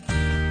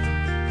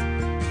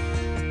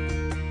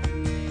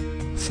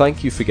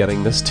Thank you for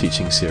getting this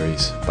teaching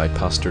series by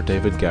Pastor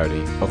David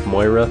Gowdy of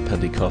Moira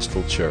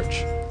Pentecostal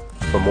Church.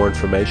 For more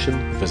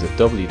information, visit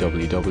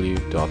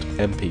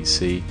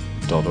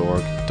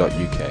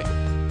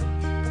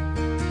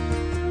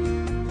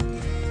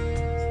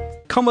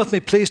www.mpc.org.uk. Come with me,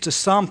 please, to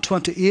Psalm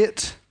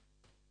 28.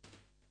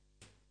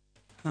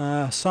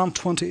 Psalm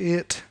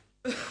 28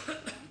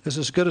 is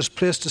as good a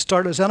place to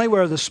start as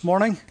anywhere this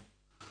morning.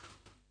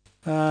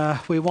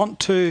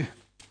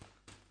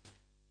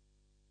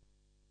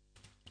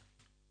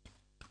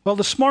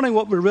 This morning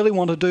what we really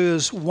want to do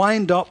is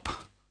wind up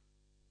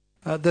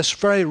this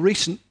very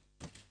recent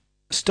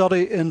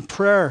study in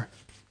prayer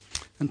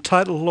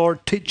entitled,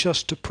 Lord, Teach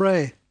Us to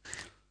Pray.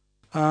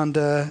 And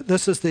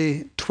this is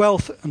the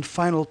 12th and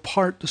final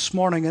part this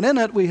morning. And in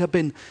it we have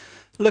been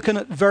looking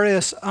at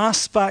various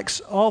aspects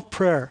of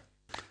prayer.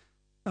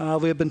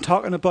 We have been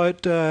talking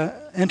about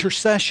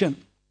intercession,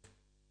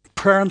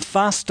 prayer and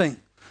fasting,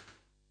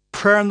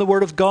 prayer and the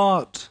Word of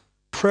God,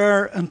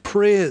 prayer and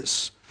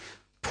praise,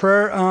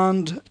 prayer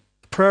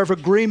of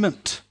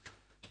agreement,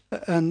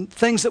 and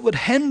things that would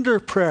hinder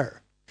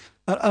prayer,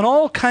 and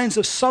all kinds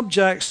of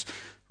subjects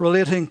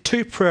relating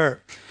to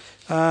prayer.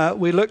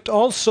 We looked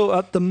also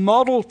at the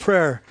model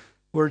prayer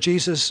where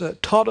Jesus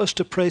taught us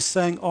to pray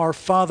saying, Our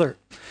Father.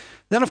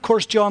 Then, of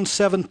course, John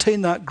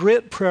 17, that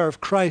great prayer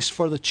of Christ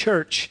for the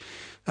church,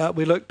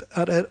 we looked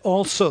at it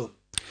also.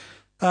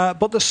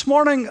 But this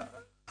morning,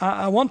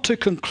 I want to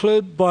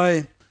conclude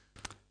by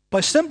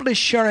simply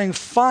sharing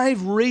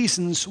 5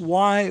 reasons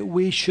why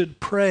we should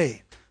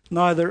pray.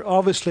 Now, there are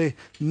obviously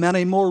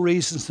many more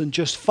reasons than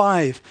just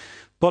 5,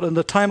 but in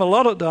the time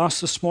allotted to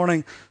us this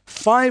morning,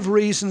 5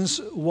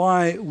 reasons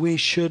why we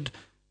should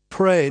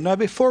pray. Now,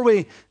 before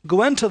we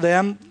go into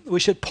them, we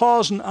should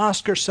pause and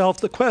ask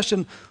ourselves the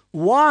question,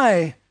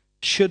 why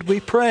should we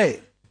pray?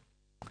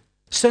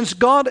 Since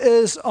God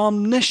is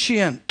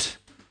omniscient,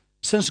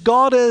 since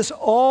God is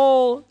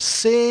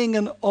all-seeing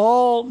and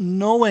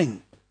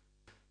all-knowing,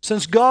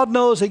 since God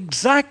knows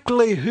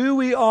exactly who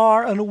we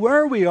are and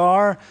where we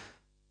are,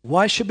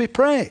 why should we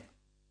pray?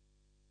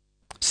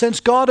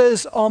 Since God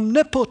is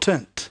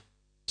omnipotent,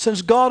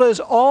 since God is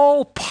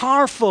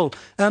all-powerful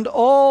and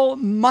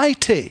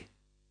almighty,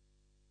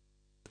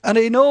 and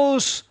He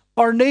knows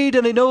our need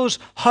and He knows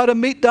how to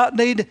meet that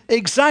need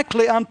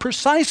exactly and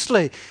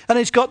precisely, and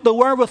He's got the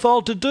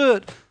wherewithal to do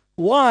it,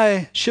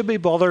 why should we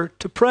bother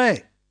to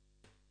pray?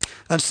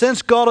 And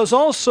since God is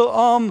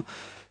also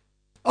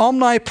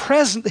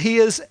omnipresent, He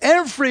is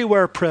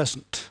everywhere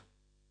present,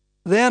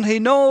 then He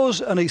knows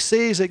and He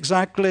sees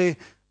exactly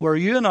where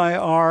you and I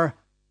are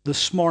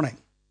this morning.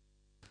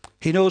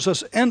 He knows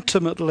us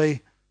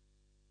intimately.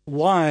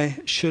 Why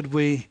should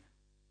we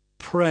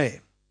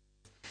pray?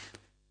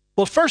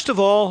 Well, first of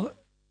all,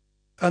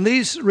 and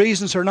these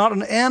reasons are not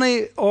in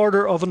any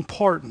order of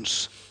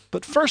importance,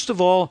 but first of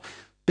all,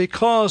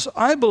 because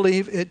I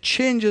believe it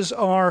changes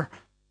our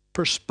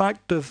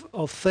perspective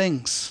of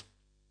things.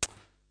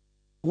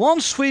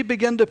 Once we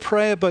begin to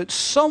pray about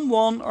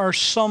someone or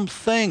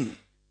something,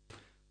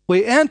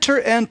 we enter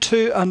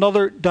into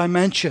another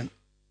dimension.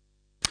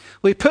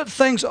 We put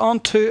things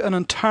onto an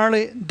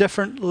entirely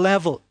different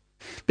level,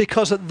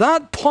 because at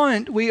that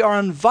point we are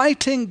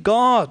inviting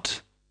God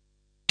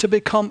to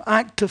become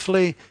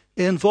actively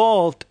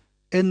involved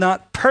in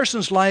that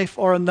person's life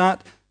or in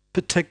that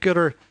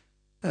particular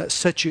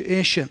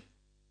situation.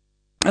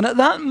 And at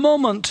that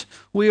moment,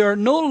 we are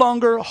no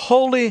longer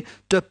wholly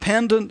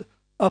dependent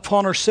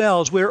upon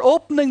ourselves. We're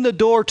opening the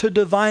door to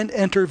divine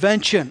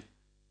intervention.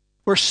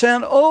 We're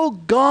saying, oh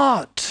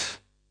God,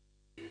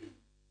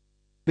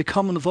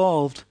 become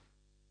involved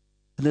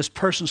in this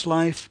person's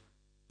life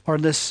or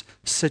in this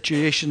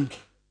situation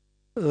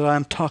that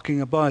I'm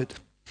talking about.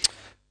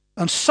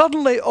 And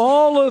suddenly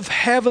all of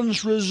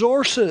heaven's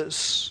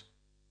resources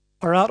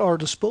are at our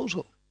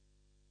disposal.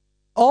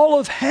 All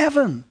of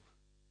heaven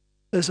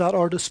is at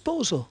our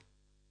disposal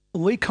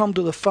when we come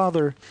to the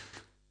Father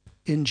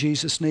in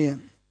Jesus'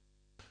 name.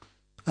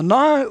 And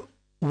now,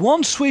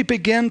 once we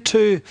begin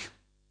to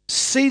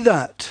see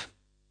that,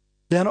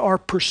 then our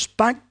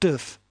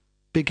perspective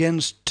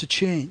begins to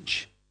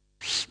change.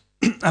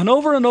 And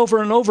over and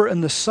over and over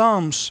in the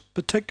Psalms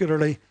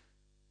particularly,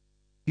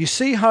 you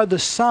see how the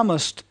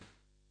psalmist,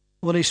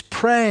 when he's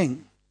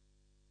praying,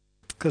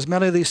 because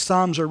many of these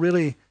psalms are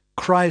really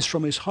cries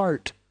from his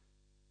heart,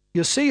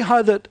 you see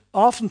how that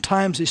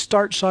oftentimes he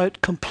starts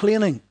out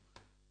complaining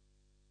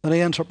and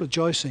he ends up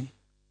rejoicing.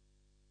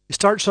 He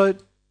starts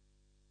out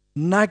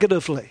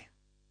negatively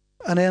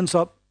and ends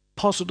up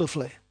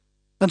positively.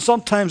 And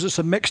sometimes it's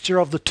a mixture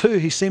of the two.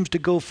 He seems to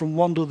go from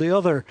one to the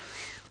other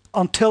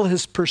until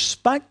his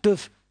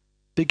perspective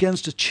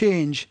begins to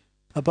change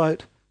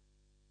about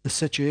the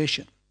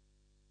situation.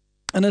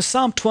 And in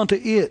Psalm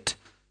 28,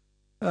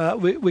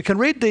 we can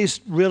read these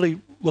really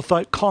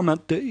without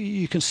comment.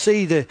 You can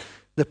see the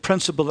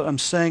principle that I'm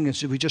saying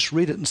as we just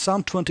read it in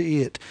Psalm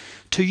 28.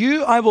 To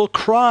you I will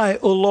cry,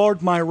 O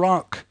Lord, my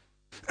rock.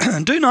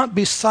 Do not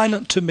be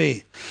silent to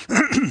me.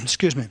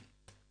 Excuse me.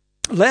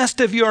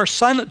 Lest if you are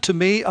silent to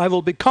me, I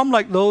will become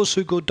like those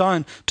who go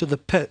down to the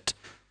pit.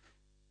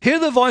 Hear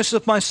the voice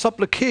of my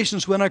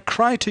supplications when I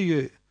cry to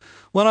you,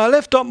 when I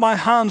lift up my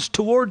hands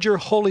toward your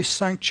holy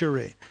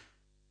sanctuary.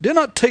 Do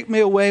not take me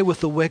away with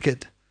the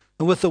wicked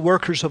and with the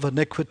workers of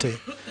iniquity,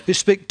 who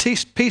speak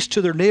peace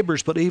to their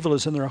neighbors, but evil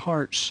is in their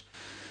hearts.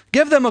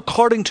 Give them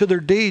according to their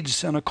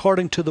deeds and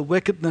according to the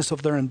wickedness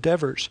of their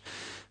endeavors.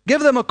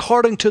 Give them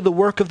according to the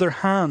work of their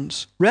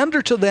hands.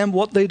 Render to them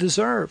what they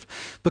deserve,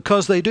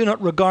 because they do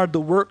not regard the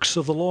works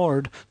of the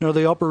Lord, nor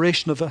the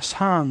operation of his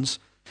hands.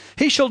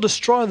 He shall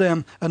destroy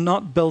them and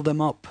not build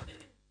them up.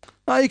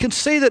 Now you can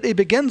see that he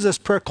begins this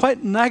prayer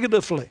quite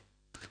negatively.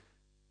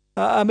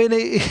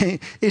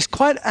 He's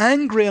quite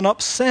angry and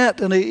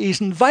upset, and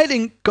he's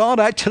inviting God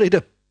actually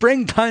to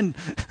bring down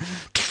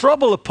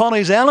trouble upon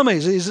his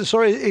enemies.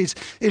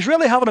 He's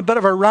really having a bit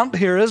of a rant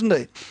here, isn't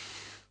he?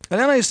 And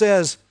then he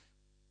says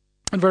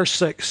in verse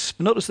 6,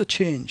 notice the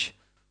change.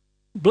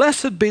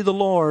 Blessed be the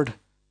Lord,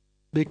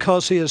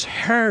 because he has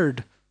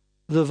heard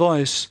the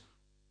voice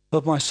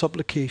of my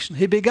supplication.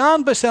 He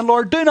began by saying,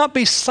 Lord, do not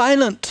be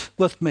silent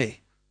with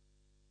me.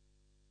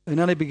 And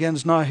then he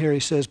begins now here, he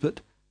says, but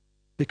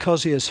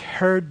because he has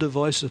heard the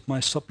voice of my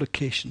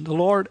supplication. The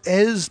Lord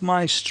is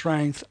my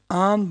strength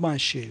and my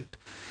shield.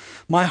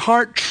 My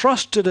heart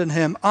trusted in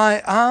him.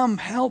 I am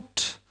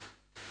helped.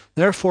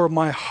 Therefore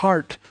my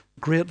heart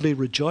greatly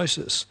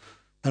rejoices.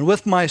 And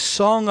with my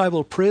song I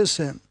will praise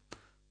him.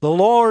 The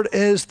Lord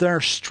is their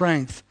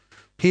strength.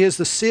 He is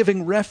the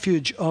saving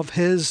refuge of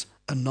his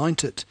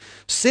anointed.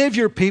 Save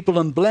your people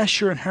and bless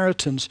your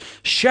inheritance.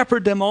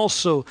 Shepherd them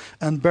also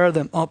and bear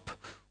them up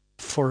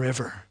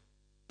forever.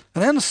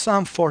 And then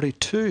Psalm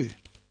 42.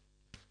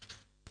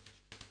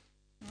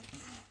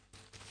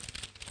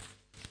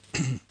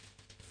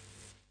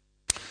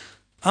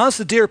 As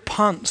the deer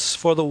pants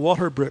for the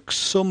water brooks,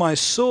 so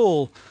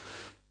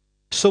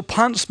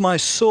pants my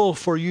soul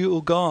for you,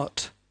 O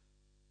God.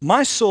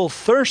 My soul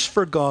thirsts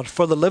for God,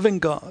 for the living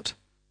God.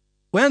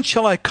 When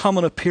shall I come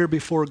and appear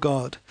before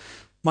God?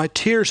 My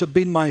tears have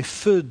been my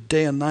food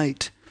day and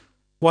night,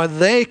 while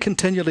they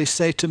continually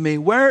say to me,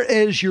 where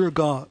is your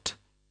God?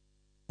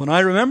 When I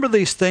remember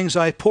these things,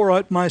 I pour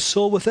out my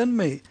soul within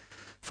me.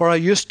 For I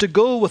used to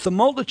go with the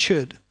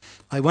multitude.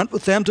 I went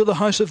with them to the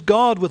house of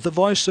God with the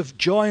voice of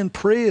joy and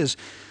praise,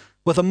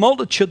 with a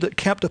multitude that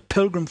kept a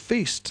pilgrim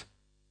feast.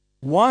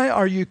 Why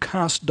are you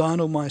cast down,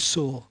 O my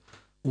soul?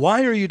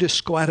 Why are you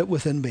disquieted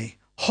within me?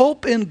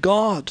 Hope in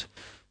God,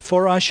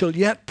 for I shall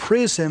yet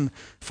praise him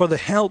for the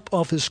help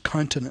of his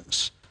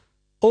countenance.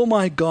 O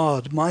my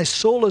God, my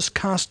soul is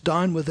cast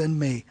down within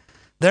me.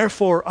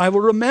 Therefore I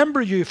will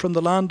remember you from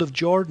the land of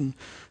Jordan,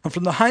 and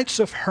from the heights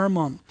of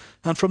Hermon,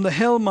 and from the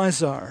hill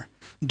Mizar.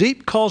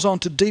 Deep calls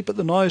unto deep at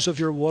the noise of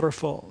your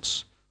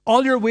waterfalls.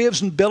 All your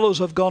waves and billows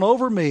have gone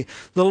over me.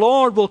 The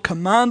Lord will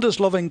command his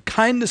loving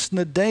kindness in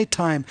the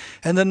daytime.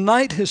 In the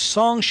night his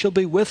song shall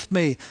be with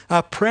me,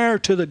 a prayer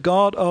to the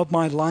God of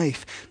my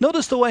life.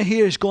 Notice the way he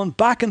is going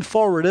back and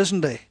forward,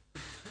 isn't he?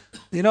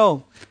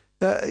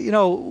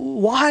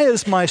 Why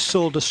is my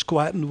soul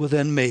disquieted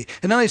within me?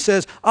 And then he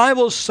says, I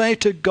will say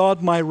to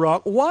God my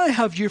rock, why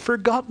have you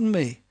forgotten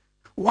me?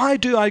 Why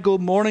do I go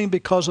mourning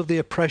because of the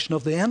oppression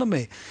of the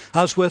enemy?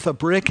 As with a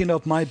breaking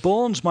of my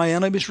bones, my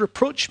enemies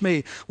reproach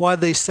me, while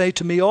they say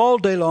to me all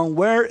day long,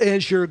 where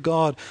is your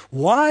God?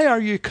 Why are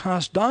you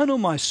cast down, O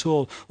my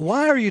soul?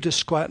 Why are you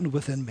disquieted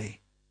within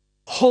me?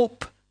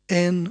 Hope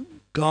in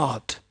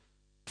God,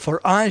 for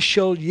I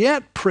shall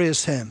yet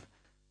praise him,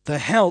 the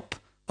help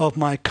of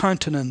my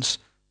countenance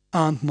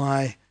and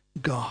my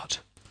God.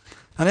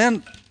 And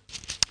then,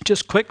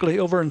 just quickly,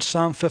 over in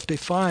Psalm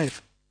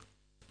 55.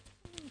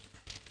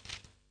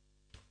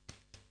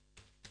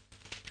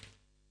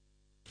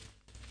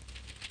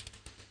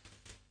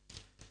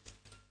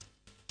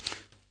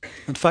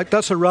 In fact,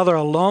 that's a rather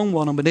long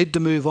one, and we need to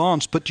move on,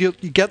 but you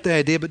get the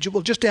idea, but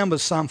we'll just end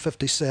with Psalm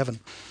 57.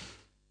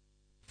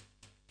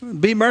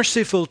 Be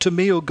merciful to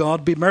me, O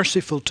God, be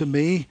merciful to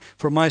me,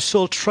 for my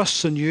soul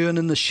trusts in you, and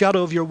in the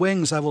shadow of your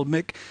wings I will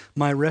make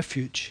my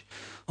refuge.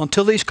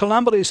 Until these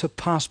calamities have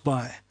passed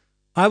by,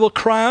 I will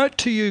cry out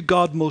to you,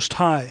 God Most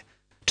High,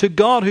 to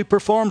God who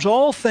performs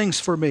all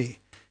things for me.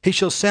 He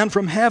shall send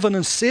from heaven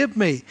and save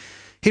me.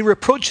 He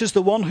reproaches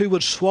the one who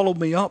would swallow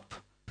me up.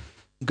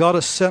 God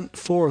has sent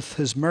forth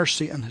his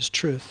mercy and his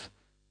truth.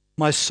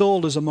 My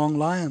soul is among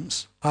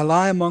lions. I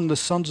lie among the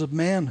sons of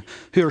men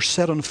who are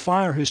set on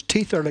fire, whose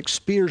teeth are like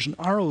spears and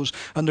arrows,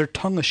 and their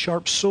tongue a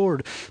sharp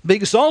sword. Be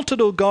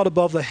exalted, O God,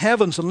 above the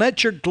heavens, and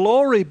let your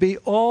glory be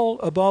all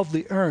above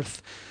the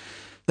earth.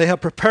 They have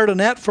prepared a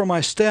net for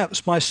my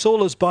steps. My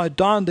soul is bowed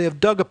down. They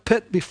have dug a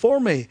pit before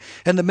me.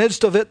 In the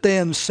midst of it they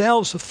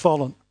themselves have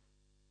fallen.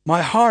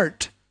 My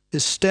heart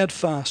is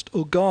steadfast,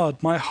 O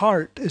God, my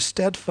heart is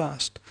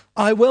steadfast.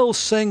 I will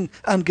sing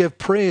and give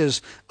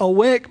praise.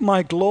 Awake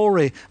my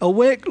glory.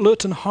 Awake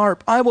lute and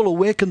harp. I will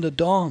awaken the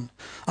dawn.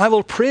 I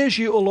will praise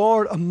you, O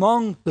Lord,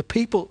 among the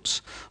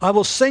peoples. I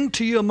will sing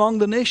to you among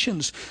the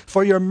nations.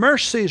 For your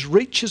mercies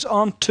reaches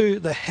unto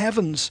the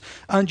heavens,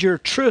 and your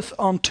truth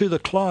unto the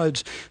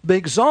clouds. Be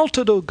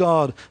exalted, O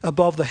God,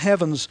 above the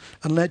heavens,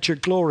 and let your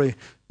glory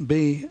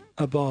be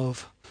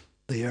above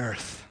the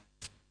earth.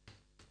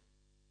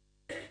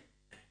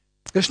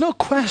 There's no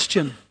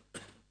question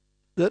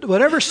that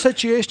whatever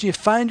situation you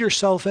find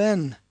yourself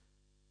in,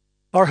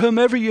 or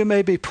whomever you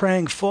may be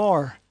praying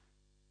for,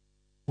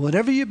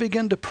 whenever you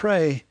begin to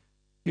pray,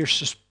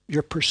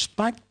 your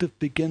perspective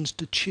begins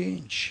to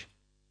change.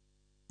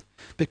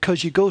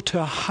 Because you go to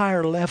a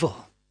higher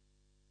level.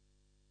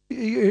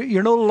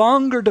 You're no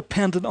longer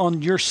dependent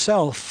on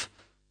yourself.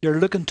 You're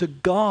looking to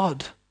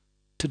God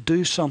to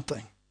do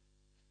something.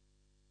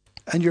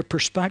 And your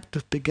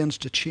perspective begins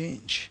to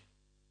change.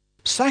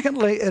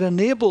 Secondly, it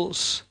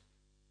enables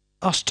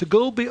us to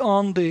go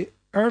beyond the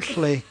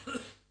earthly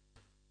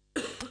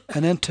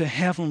and into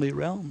heavenly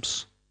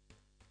realms.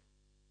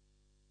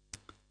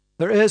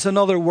 There is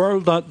another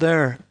world out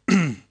there,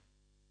 and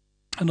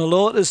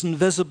although it is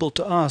invisible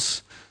to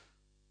us,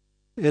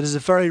 it is a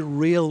very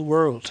real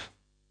world.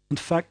 In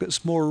fact,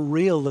 it's more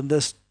real than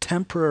this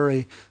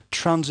temporary,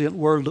 transient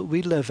world that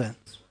we live in.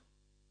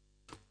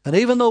 And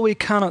even though we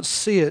cannot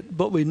see it,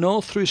 but we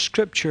know through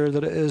Scripture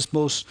that it is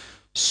most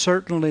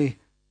certainly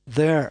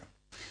there.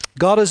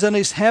 God is in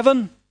his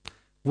heaven.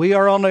 We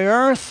are on the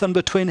earth, and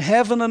between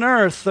heaven and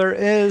earth there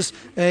is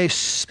a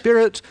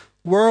spirit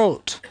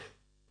world.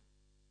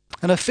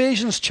 In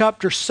Ephesians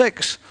chapter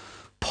 6,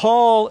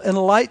 Paul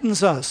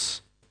enlightens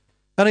us,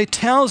 and he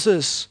tells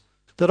us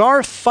that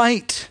our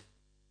fight,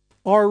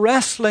 our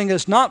wrestling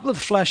is not with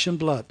flesh and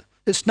blood.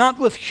 It's not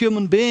with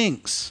human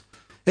beings.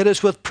 It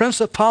is with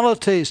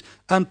principalities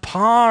and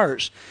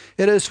powers.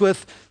 It is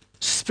with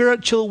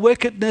spiritual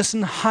wickedness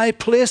in high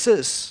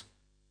places.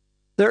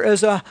 There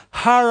is a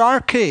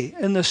hierarchy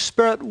in the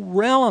spirit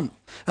realm.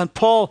 And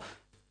Paul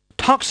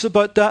talks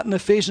about that in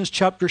Ephesians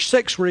chapter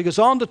 6, where he goes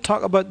on to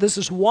talk about this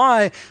is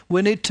why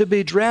we need to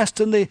be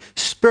dressed in the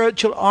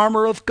spiritual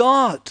armor of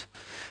God.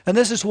 And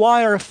this is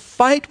why our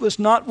fight was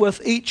not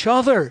with each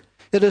other.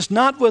 It is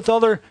not with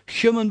other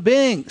human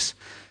beings.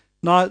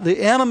 Now,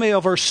 the enemy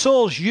of our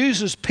souls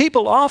uses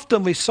people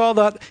often, we saw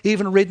that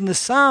even reading the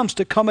Psalms,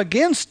 to come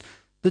against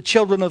the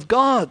children of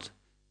God.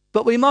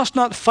 But we must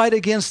not fight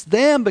against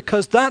them,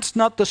 because that's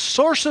not the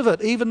source of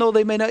it, even though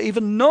they may not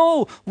even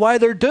know why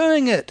they're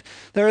doing it.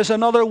 There is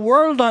another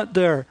world out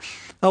there,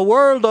 a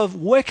world of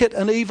wicked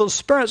and evil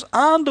spirits,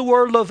 and a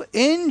world of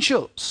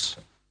angels.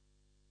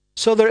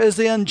 So there is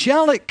the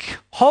angelic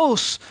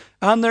hosts,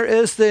 and there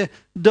is the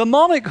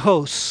demonic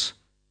hosts,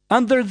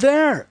 and they're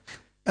there.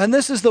 And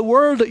this is the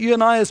world that you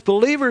and I as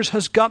believers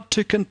has got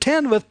to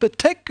contend with,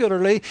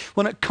 particularly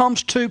when it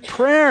comes to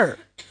prayer.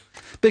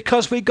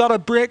 Because we've got to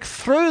break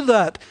through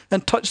that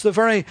and touch the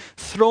very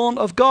throne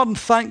of God, and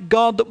thank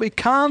God that we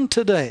can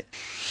today.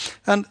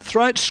 And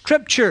throughout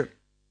Scripture,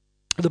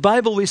 the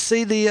Bible, we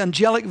see the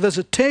angelic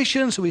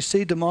visitations, we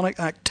see demonic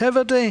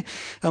activity,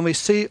 and we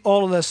see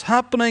all of this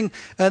happening.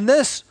 And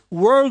this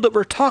world that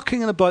we're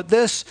talking about,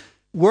 this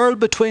world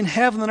between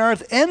heaven and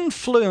earth,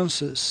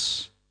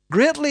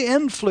 greatly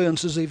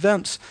influences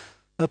events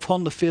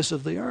upon the face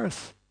of the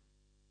earth.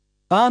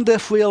 And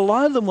if we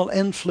allow them, will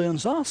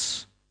influence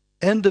us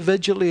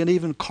individually and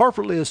even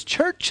corporately as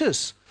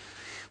churches.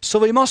 So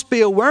we must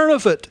be aware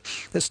of it.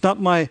 It's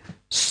not my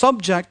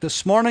subject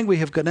this morning. We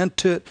have gone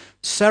into it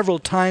several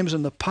times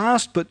in the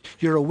past, but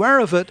you're aware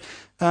of it.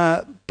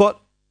 But in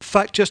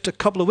fact, just a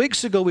couple of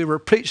weeks ago, we were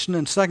preaching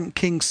in 2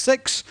 Kings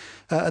 6,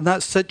 in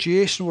that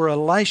situation where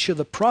Elisha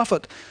the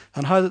prophet,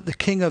 and how that the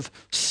king of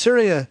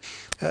Syria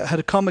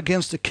had come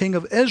against the king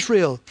of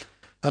Israel,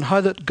 and how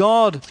that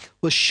God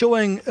was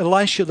showing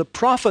Elisha the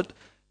prophet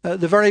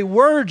the very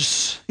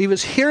words. He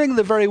was hearing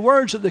the very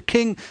words that the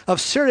king of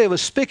Syria was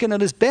speaking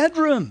in his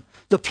bedroom,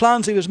 the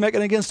plans he was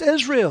making against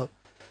Israel.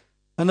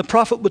 And the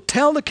prophet would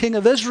tell the king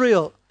of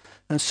Israel,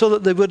 and so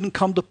that they wouldn't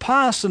come to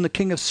pass. And the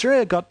king of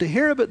Syria got to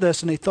hear about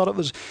this, and he thought it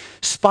was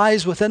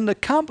spies within the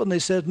camp. And they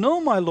said,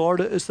 "No, my lord,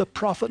 it is the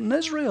prophet in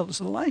Israel.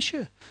 It's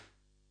Elisha.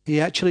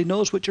 He actually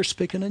knows what you're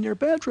speaking in your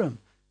bedroom."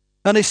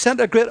 And he sent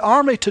a great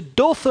army to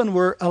Dothan,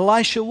 where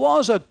Elisha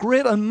was, a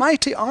great and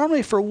mighty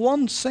army for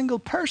one single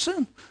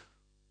person.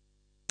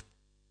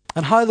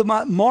 And how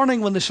the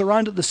morning when they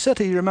surrounded the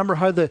city, you remember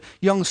how the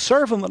young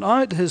servant went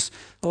out,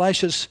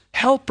 Elisha's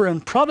helper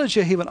and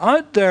protege, he went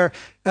out there,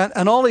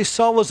 and all he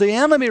saw was the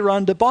enemy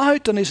round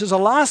about, and he says,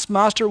 "Alas,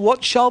 master,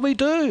 what shall we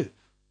do?" And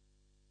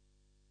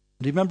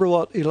do you remember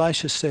what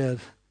Elisha said?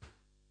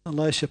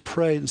 Elisha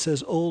prayed and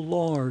says, "O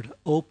Lord,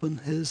 open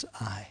his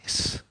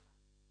eyes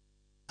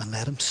and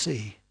let him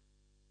see."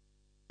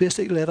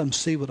 Basically, let him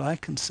see what I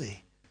can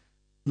see.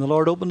 And the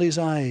Lord opened his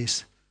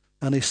eyes,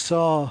 and he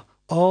saw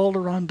all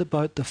around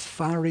about the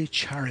fiery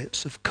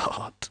chariots of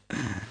God.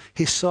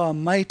 He saw a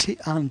mighty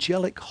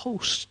angelic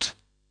host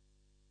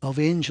of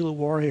angel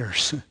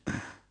warriors.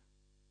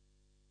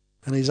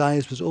 And his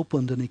eyes was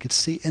opened, and he could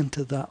see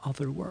into that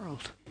other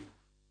world.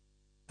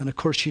 And of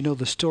course, you know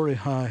the story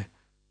how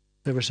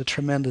there was a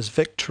tremendous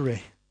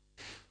victory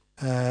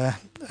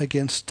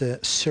against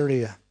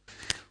Syria.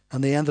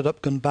 And they ended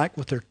up going back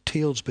with their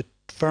tails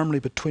firmly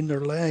between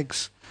their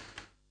legs.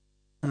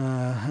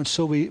 And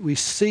so we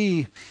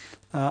see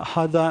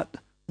how that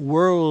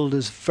world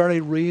is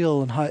very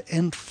real, and how it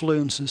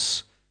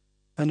influences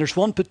And there's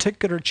one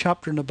particular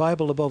chapter in the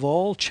Bible above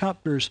all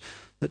chapters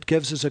that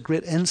gives us a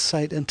great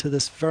insight into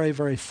this very,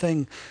 very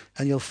thing.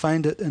 And you'll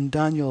find it in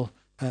Daniel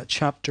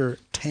chapter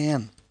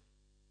 10.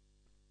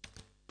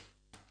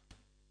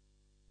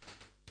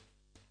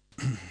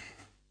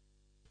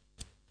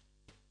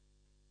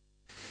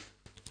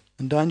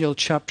 In Daniel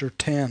chapter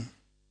 10.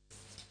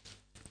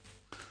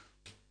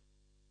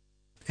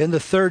 In the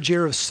 3rd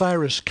year of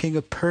Cyrus, king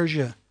of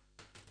Persia,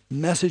 a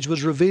message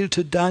was revealed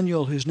to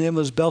Daniel, whose name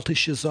was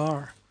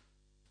Belteshazzar.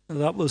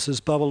 That was his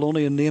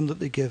Babylonian name that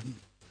they gave him.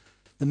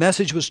 The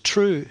message was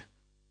true,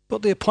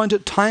 but the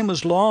appointed time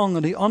was long,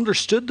 and he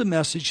understood the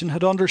message and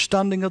had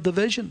understanding of the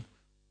vision.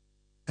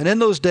 And in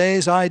those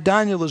days I,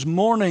 Daniel, was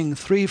mourning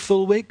 3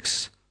 full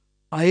weeks.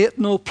 I ate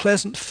no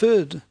pleasant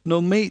food,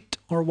 no meat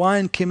or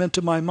wine came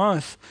into my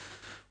mouth,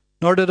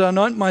 nor did I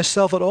anoint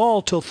myself at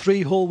all till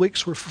 3 whole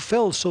weeks were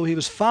fulfilled. So he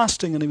was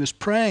fasting and he was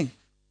praying.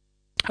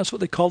 That's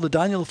what they call the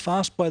Daniel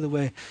fast, by the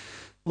way.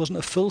 It wasn't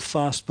a full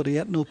fast, but he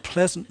ate no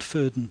pleasant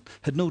food and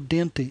had no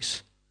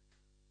dainties.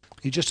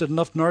 He just had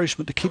enough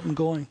nourishment to keep him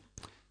going.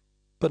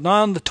 But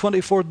now on the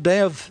 24th day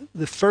of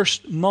the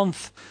 1st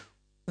month,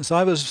 as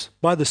I was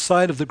by the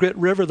side of the great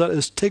river that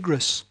is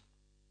Tigris,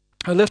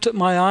 I lifted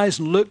my eyes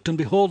and looked, and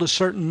behold, a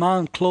certain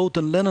man clothed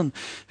in linen,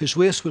 whose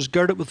waist was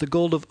girded with the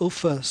gold of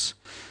Uphaz.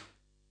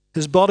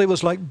 His body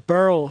was like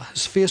beryl,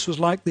 his face was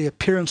like the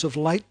appearance of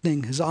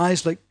lightning, his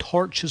eyes like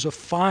torches of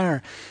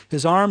fire,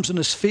 his arms and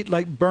his feet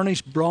like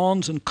burnished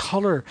bronze in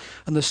colour,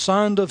 and the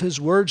sound of his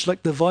words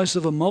like the voice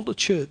of a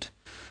multitude.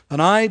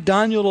 And I,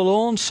 Daniel,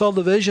 alone saw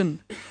the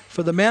vision,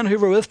 for the men who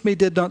were with me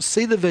did not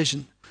see the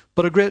vision,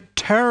 but a great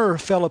terror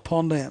fell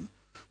upon them,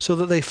 so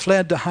that they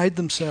fled to hide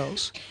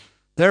themselves.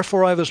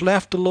 Therefore I was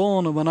left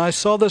alone, and when I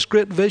saw this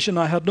great vision,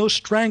 I had no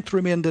strength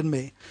remained in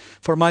me,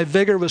 for my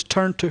vigour was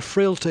turned to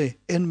frailty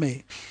in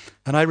me,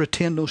 and I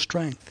retained no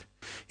strength.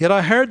 Yet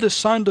I heard the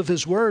sound of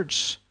his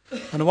words,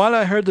 and while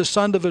I heard the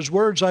sound of his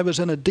words, I was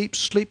in a deep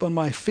sleep on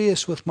my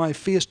face, with my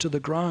face to the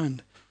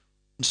ground.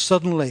 And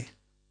suddenly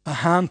a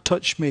hand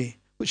touched me,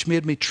 which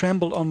made me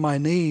tremble on my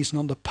knees and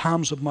on the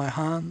palms of my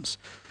hands.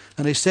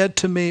 And he said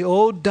to me,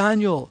 O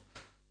Daniel,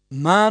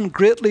 man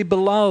greatly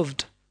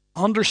beloved,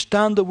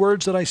 understand the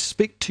words that I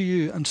speak to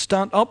you, and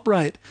stand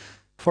upright,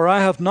 for I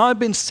have now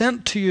been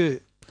sent to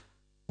you.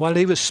 While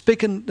he was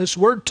speaking this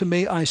word to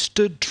me, I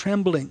stood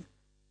trembling.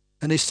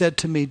 And he said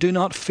to me, do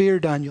not fear,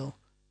 Daniel,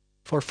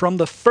 for from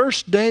the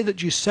first day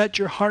that you set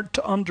your heart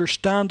to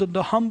understand and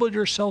to humble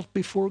yourself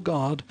before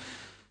God,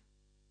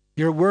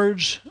 your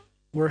words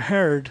were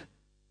heard,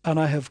 and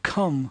I have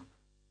come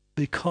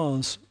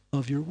because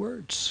of your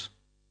words.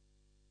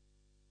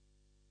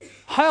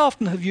 How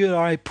often have you and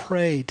I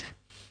prayed,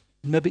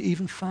 maybe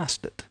even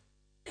fasted,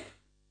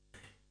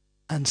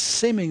 and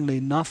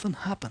seemingly nothing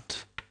happened?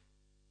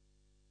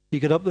 You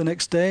get up the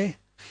next day,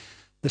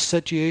 the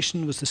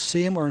situation was the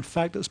same, or in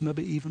fact it's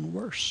maybe even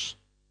worse.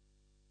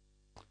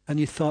 And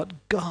you thought,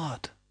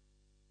 God,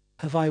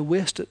 have I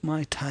wasted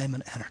my time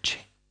and energy?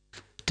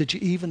 Did you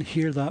even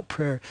hear that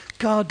prayer?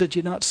 God, did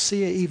you not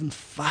see I even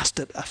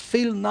fasted? I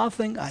feel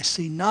nothing, I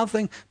see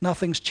nothing,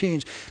 nothing's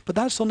changed. But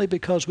that's only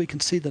because we can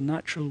see the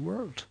natural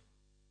world.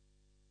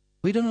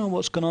 We don't know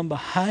what's going on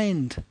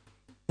behind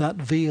that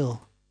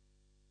veil.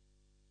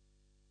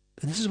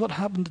 And this is what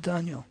happened to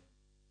Daniel.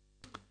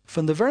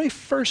 From the very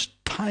first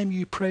time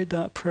you prayed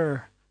that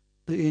prayer,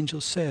 the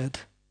angel said,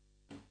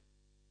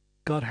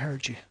 God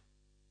heard you.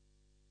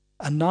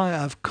 And now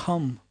I've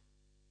come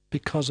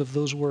because of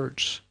those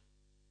words.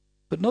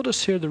 But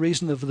notice here the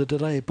reason of the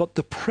delay. But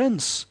the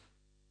prince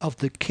of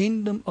the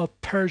kingdom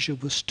of Persia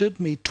withstood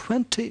me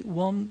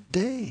 21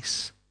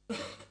 days.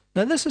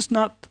 Now this is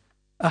not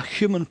a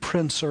human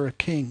prince or a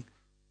king.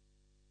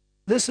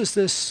 This is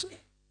this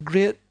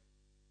great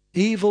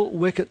evil,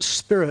 wicked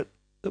spirit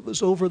that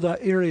was over that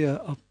area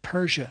of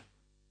Persia,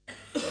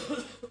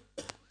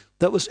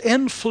 that was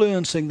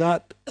influencing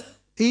that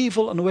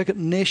evil and wicked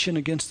nation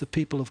against the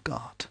people of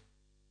God.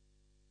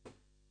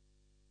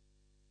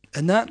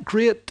 And that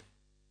great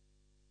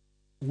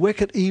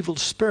wicked evil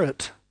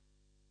spirit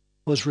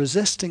was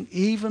resisting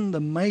even the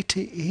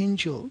mighty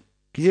angel.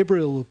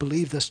 Gabriel would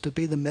believe this to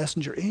be the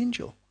messenger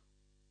angel.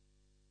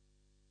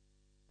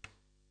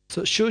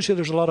 So it shows you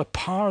there's a lot of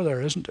power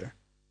there, isn't there?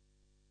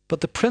 But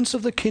the prince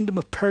of the kingdom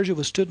of Persia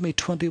withstood me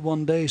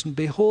 21 days, and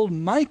behold,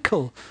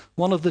 Michael,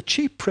 one of the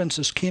chief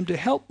princes, came to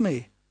help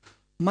me.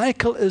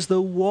 Michael is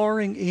the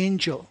warring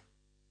angel.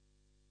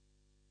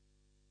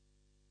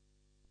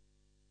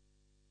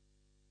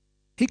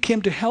 He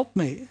came to help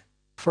me,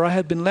 for I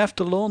had been left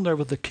alone there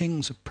with the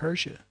kings of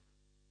Persia.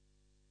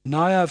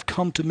 Now I have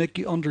come to make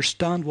you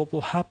understand what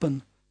will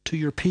happen to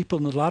your people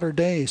in the latter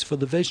days, for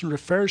the vision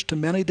refers to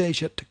many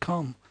days yet to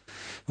come.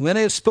 And when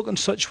he had spoken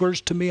such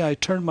words to me, I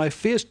turned my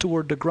face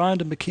toward the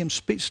ground and became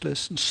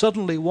speechless. And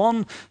suddenly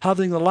one,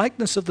 having the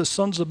likeness of the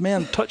sons of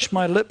men, touched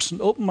my lips and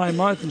opened my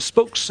mouth and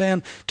spoke,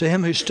 saying to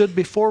him who stood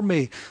before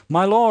me,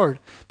 My Lord,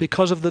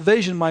 because of the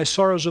vision my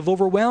sorrows have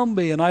overwhelmed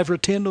me, and I have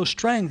retained no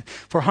strength.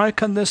 For how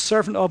can this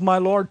servant of my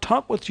Lord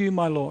talk with you,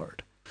 my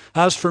Lord?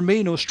 As for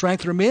me, no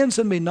strength remains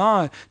in me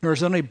now, nor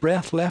is any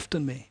breath left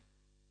in me.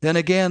 Then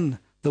again,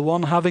 the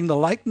one having the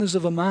likeness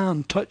of a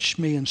man touched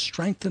me and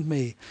strengthened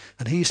me.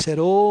 And he said,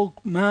 O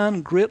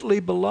man, greatly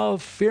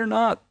beloved, fear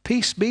not.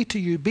 Peace be to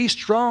you. Be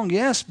strong.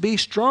 Yes, be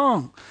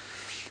strong.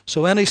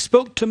 So when he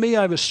spoke to me,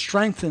 I was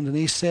strengthened. And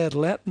he said,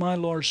 let my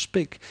Lord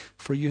speak,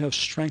 for you have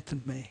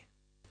strengthened me.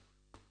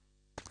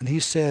 And he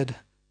said,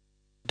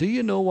 do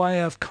you know why I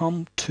have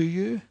come to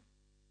you?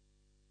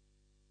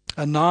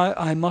 And now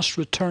I must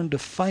return to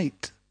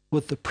fight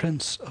with the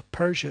prince of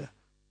Persia.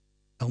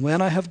 And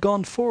when I have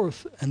gone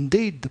forth,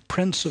 indeed, the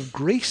prince of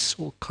Greece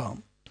will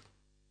come.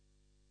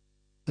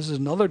 This is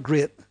another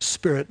great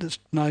spirit that's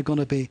now going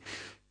to be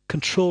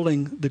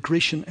controlling the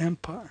Grecian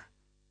Empire.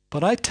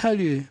 But I tell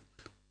you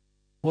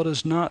what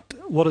is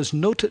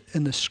noted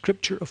in the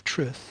scripture of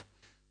truth.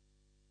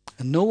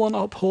 And no one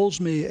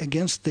upholds me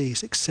against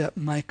these except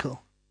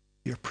Michael,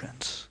 your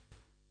prince.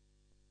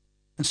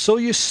 And so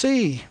you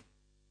see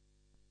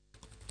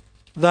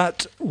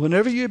that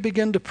whenever you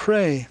begin to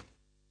pray,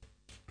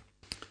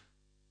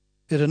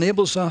 it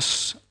enables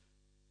us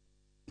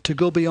to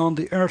go beyond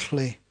the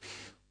earthly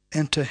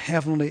into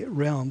heavenly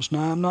realms.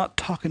 Now, I'm not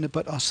talking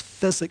about us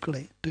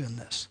physically doing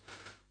this.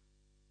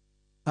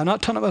 I'm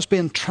not talking about us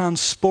being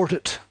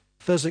transported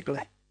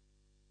physically,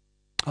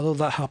 although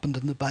that happened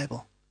in the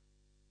Bible.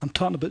 I'm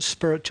talking about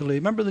spiritually.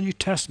 Remember, the New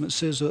Testament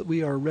says that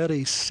we are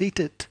already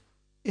seated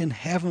in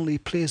heavenly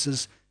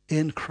places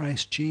in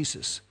Christ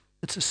Jesus.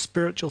 It's a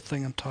spiritual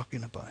thing I'm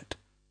talking about.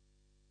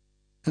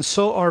 And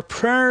so our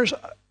prayers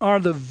are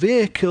the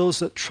vehicles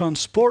that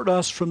transport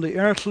us from the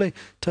earthly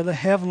to the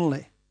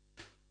heavenly.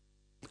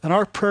 And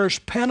our prayers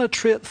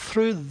penetrate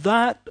through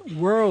that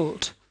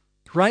world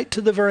right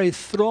to the very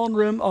throne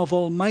room of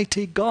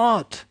Almighty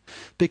God,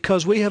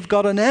 because we have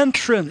got an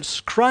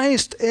entrance.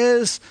 Christ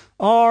is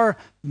our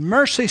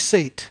mercy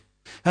seat,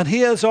 and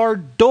he is our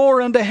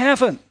door into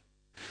heaven.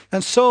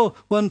 And so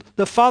when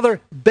the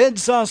Father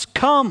bids us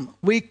come,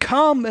 we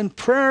come in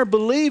prayer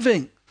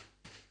believing.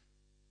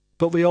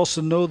 But we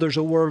also know there's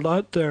a world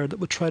out there that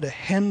would try to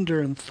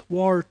hinder and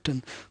thwart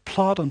and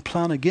plot and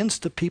plan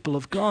against the people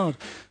of God.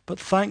 But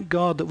thank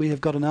God that we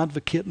have got an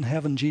advocate in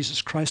heaven,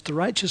 Jesus Christ the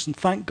righteous. And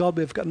thank God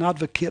we've got an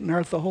advocate in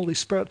earth, the Holy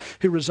Spirit,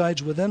 who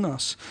resides within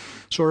us.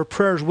 So our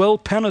prayers will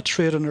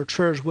penetrate and our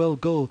prayers will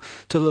go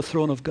to the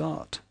throne of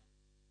God.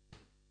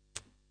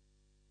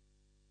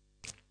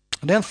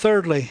 And then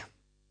thirdly,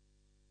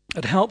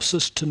 it helps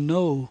us to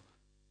know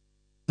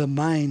the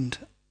mind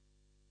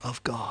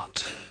of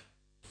God.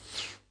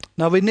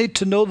 Now, we need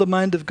to know the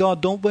mind of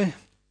God, don't we?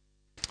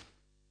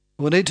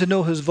 We need to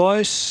know his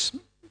voice.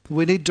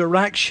 We need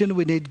direction.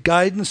 We need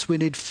guidance. We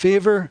need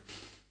favor.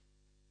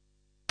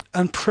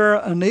 And prayer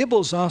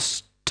enables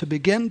us to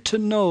begin to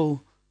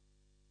know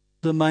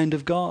the mind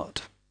of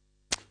God.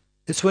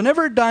 It's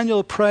whenever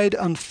Daniel prayed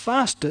and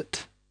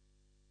fasted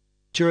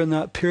during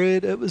that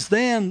period, it was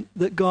then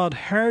that God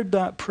heard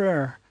that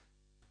prayer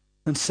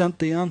and sent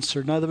the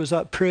answer. Now, there was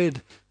that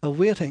period of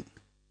waiting,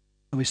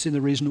 and we've seen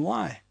the reason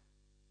why.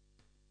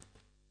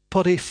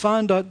 But he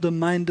found out the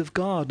mind of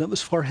God. And it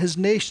was for his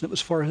nation. It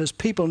was for his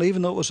people. And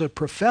even though it was a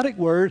prophetic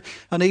word,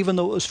 and even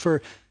though it was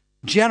for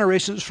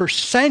generations, it was for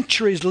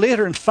centuries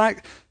later. In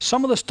fact,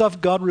 some of the stuff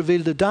God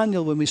revealed to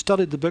Daniel when we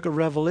studied the book of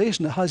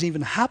Revelation, it hasn't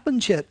even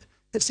happened yet.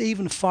 It's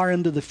even far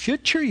into the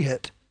future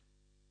yet.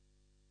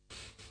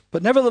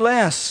 But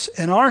nevertheless,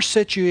 in our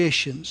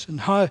situations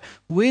and how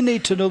we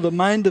need to know the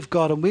mind of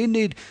God and we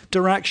need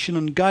direction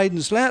and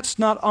guidance, let's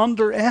not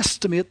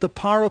underestimate the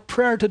power of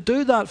prayer to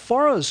do that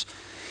for us.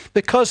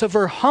 Because if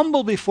we're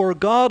humble before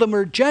God and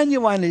we're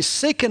genuinely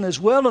seeking his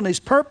will and his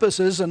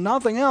purposes and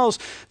nothing else,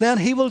 then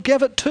he will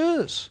give it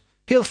to us.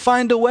 He'll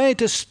find a way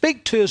to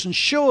speak to us and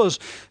show us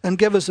and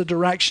give us the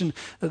direction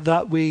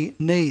that we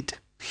need.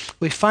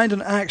 We find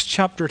in Acts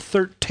chapter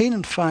 13,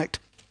 in fact,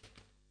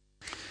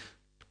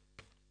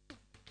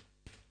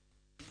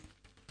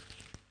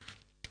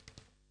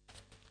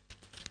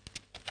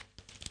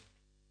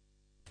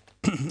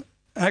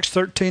 Acts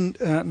 13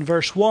 and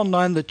verse 1,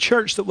 now in the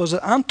church that was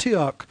at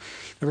Antioch,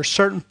 there were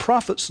certain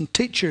prophets and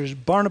teachers,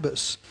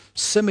 Barnabas,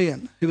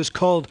 Simeon, who was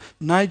called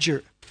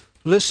Niger,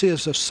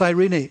 Lucius of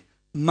Cyrene,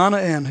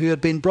 Manaen, who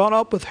had been brought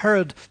up with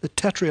Herod the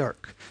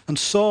Tetrarch, and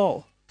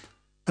Saul.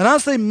 And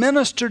as they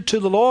ministered to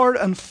the Lord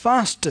and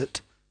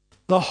fasted,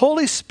 the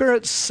Holy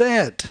Spirit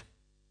said,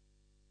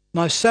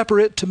 now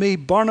separate to me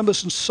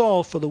Barnabas and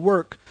Saul for the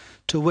work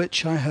to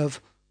which I have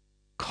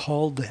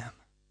called them.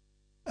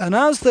 And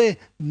as they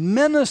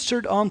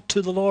ministered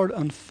unto the Lord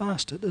and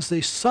fasted, as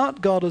they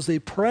sought God, as they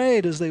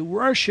prayed, as they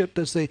worshipped,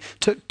 as they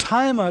took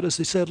time out, as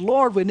they said,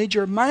 Lord, we need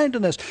your mind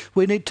in this.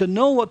 We need to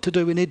know what to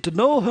do. We need to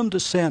know whom to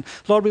send.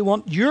 Lord, we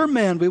want your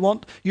men. We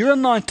want your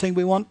anointing.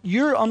 We want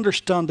your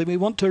understanding. We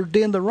want to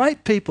ordain the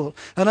right people.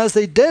 And as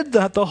they did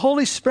that, the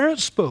Holy Spirit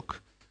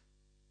spoke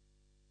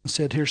and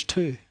said, here's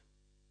two.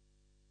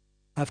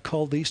 I've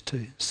called these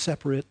two.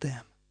 Separate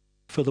them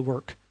for the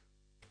work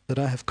that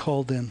I have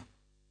called them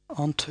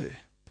unto.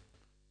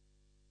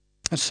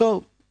 And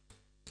so,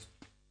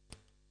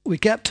 we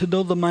get to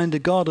know the mind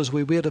of God as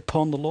we wait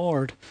upon the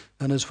Lord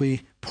and as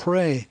we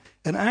pray.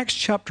 In Acts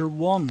chapter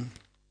 1,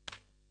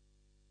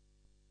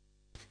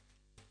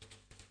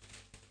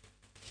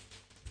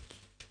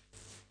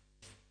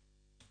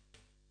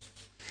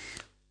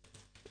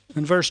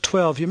 in verse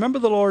 12, you remember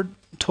the Lord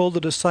told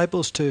the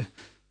disciples to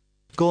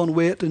go and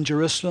wait in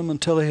Jerusalem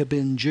until they had been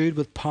endued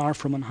with power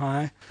from on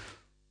high.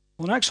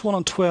 Well, in Acts 1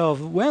 and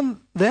 12,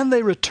 then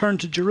they returned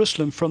to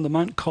Jerusalem from the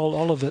mount called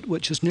Olivet,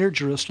 which is near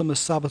Jerusalem, a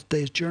Sabbath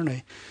day's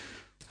journey.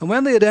 And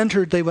when they had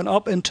entered, they went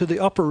up into the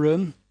upper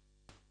room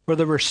where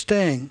they were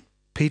staying.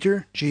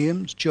 Peter,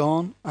 James,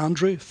 John,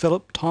 Andrew,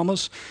 Philip,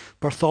 Thomas,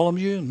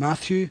 Bartholomew, and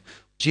Matthew,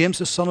 James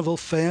the son of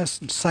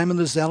Alphaeus, and Simon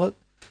the Zealot,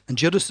 and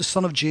Judas the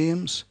son of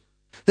James.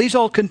 These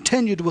all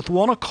continued with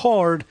one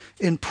accord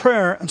in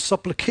prayer and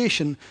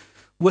supplication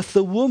with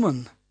the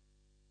woman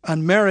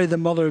and Mary, the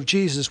mother of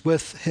Jesus,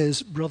 with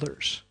his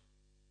brothers.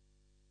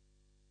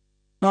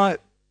 Now,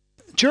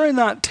 during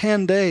that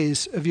 10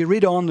 days, if you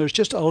read on, there's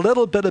just a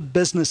little bit of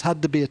business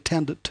had to be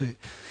attended to.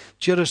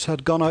 Judas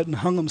had gone out and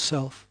hung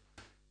himself.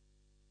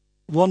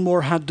 One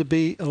more had to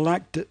be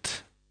elected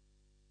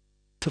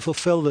to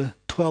fulfill the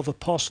 12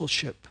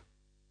 apostleship.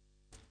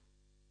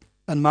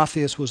 And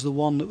Matthias was the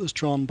one that was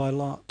drawn by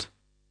lot.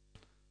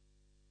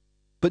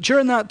 But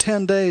during that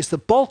 10 days, the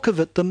bulk of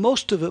it, the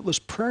most of it was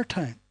prayer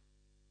time.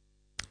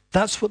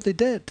 That's what they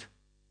did.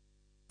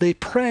 They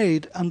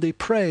prayed and they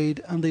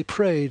prayed and they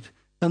prayed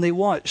and they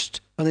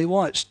watched and they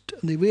watched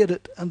and they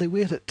waited and they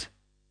waited.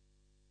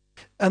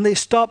 And they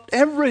stopped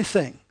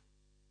everything.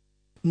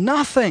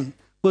 Nothing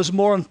was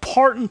more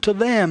important to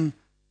them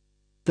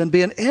than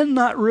being in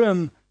that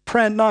room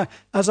praying. Now,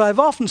 as I've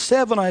often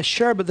said when I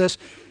share about this,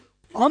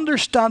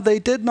 understand they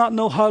did not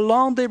know how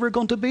long they were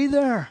going to be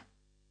there.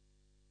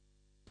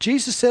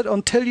 Jesus said,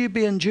 until you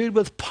be endued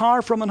with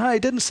power from on high. He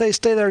didn't say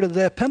stay there to the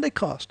day of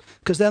Pentecost,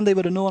 because then they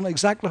would have known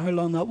exactly how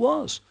long that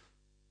was.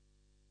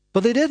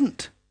 But they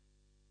didn't.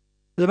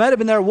 They might have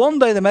been there one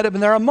day, they might have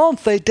been there a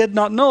month. They did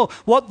not know.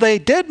 What they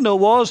did know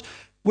was,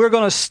 we're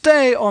going to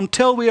stay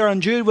until we are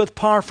endued with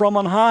power from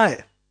on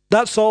high.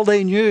 That's all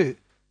they knew.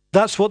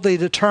 That's what they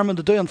determined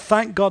to do, and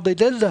thank God they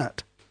did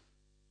that.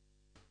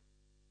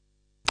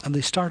 And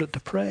they started to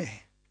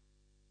pray.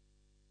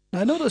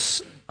 Now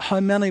notice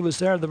how many was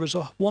there. There was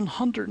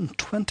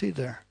 120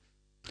 there.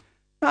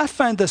 Now, I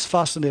find this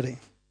fascinating,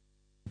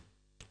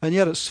 and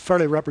yet it's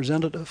fairly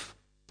representative,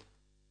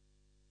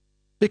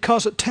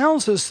 because it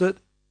tells us that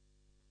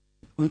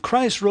when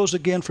Christ rose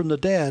again from the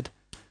dead,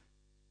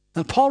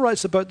 and Paul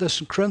writes about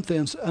this in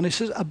Corinthians, and he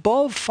says,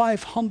 above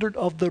 500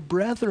 of the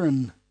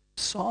brethren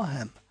saw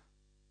him.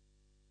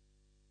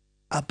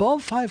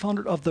 Above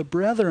 500 of the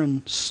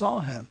brethren saw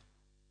him.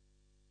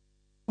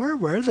 Where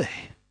were they?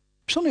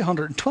 There's only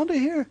 120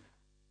 here.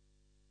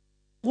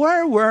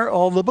 Where were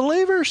all the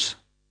believers?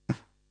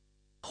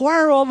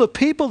 Where are all the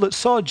people that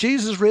saw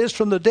Jesus raised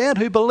from the dead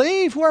who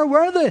believed? Where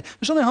were they?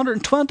 There's only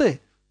 120.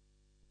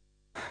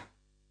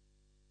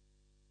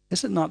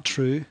 Is it not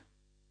true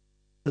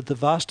that the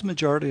vast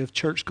majority of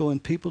church-going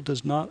people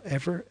does not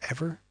ever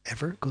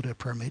go to a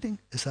prayer meeting?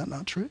 Is that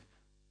not true?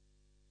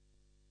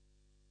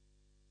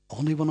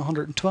 Only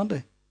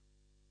 120.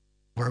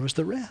 Where was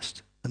the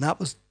rest? And that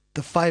was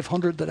the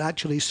 500 that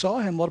actually saw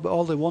him. What about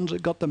all the ones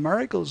that got the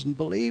miracles and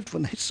believed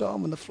when they saw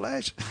him in the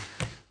flesh?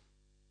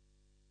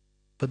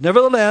 But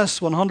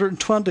nevertheless,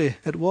 120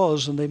 it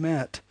was, and they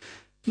met.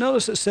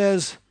 Notice it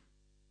says,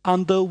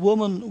 and the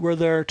woman were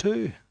there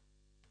too.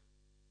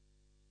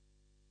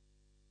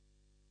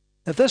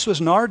 If this was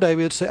in our day,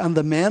 we would say, and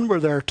the men were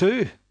there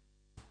too.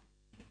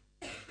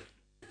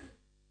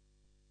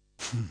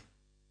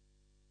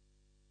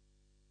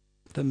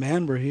 The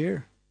men were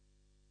here.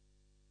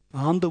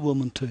 And the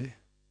woman too.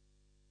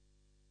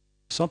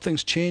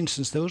 Something's changed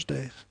since those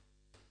days.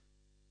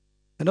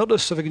 And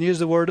notice, if I can use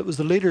the word, it was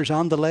the leaders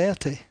and the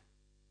laity.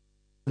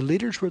 The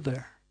leaders were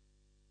there.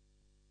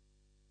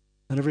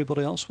 And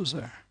everybody else was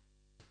there.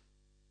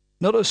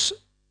 Notice,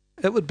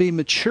 it would be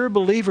mature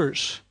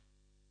believers,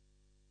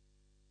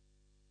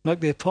 like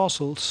the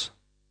apostles,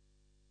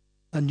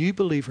 and new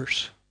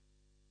believers.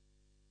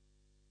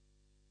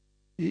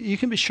 You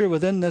can be sure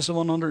within this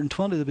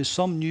 120 there'll be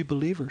some new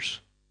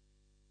believers.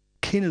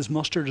 Keen as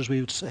mustard, as we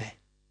would say.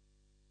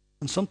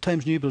 And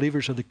sometimes new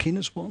believers are the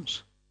keenest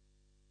ones.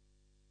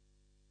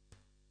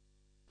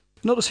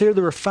 Notice here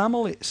there were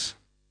families.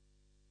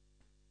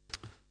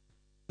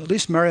 At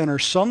least Mary and her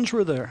sons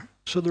were there.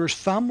 So there's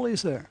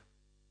families there.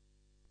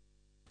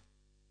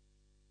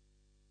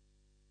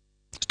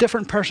 There's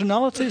different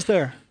personalities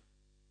there.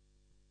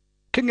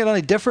 Couldn't get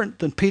any different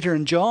than Peter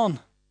and John.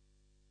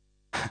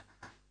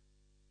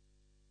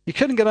 You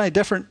couldn't get any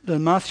different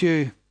than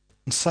Matthew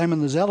and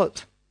Simon the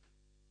Zealot.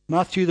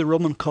 Matthew, the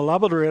Roman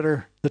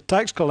collaborator, the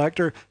tax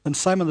collector, and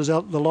Simon the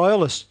Zealot, the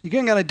loyalist. You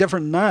couldn't get any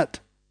different than that.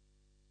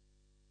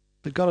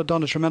 But God had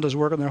done a tremendous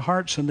work in their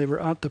hearts, and they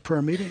were at the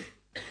prayer meeting.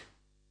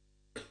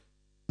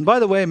 And by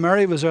the way,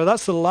 Mary was there.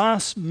 That's the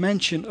last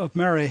mention of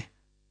Mary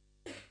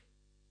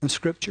in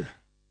Scripture.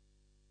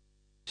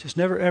 She's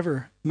never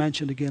ever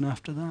mentioned again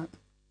after that.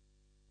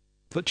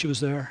 but she was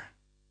there.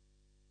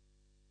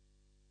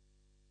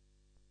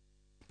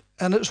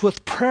 And it's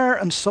with prayer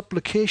and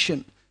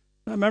supplication.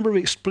 I remember we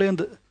explained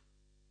that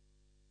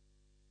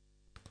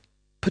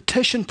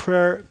petition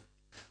prayer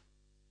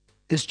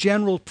is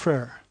general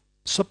prayer.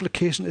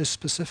 Supplication is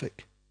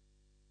specific.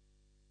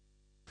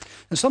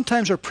 And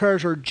sometimes our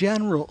prayers are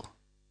general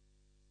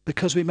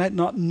because we might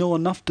not know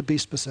enough to be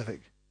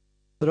specific.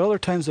 But other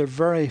times they're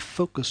very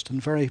focused and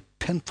very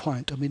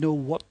pinpoint, and we know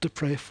what to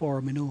pray for,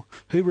 and we know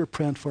who we're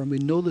praying for, and we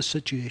know the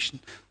situation.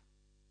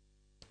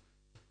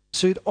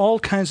 So we had all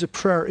kinds of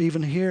prayer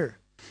even here.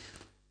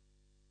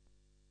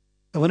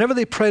 And whenever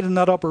they prayed in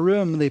that upper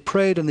room, they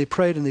prayed and they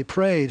prayed and they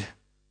prayed,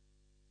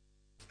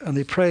 and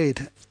they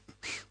prayed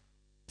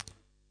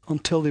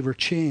until they were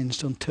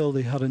changed, until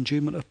they had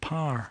enduement of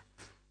power.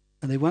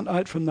 And they went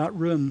out from that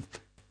room,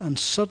 and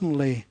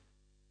suddenly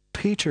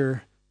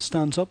Peter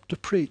stands up to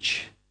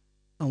preach.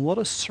 And what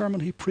a sermon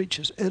he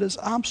preaches. It is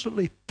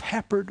absolutely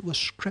peppered with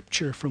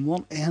scripture from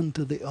one end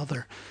to the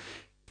other.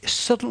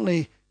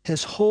 Suddenly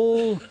his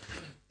whole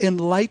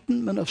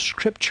enlightenment of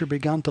scripture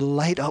began to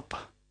light up.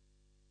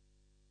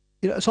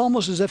 You know, it's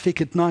almost as if he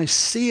could now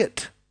see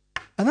it.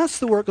 And that's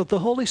the work of the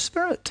Holy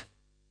Spirit.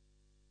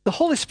 The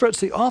Holy Spirit's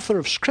the author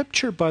of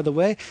scripture, by the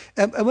way.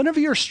 And whenever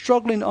you're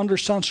struggling to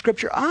understand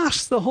scripture,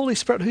 ask the Holy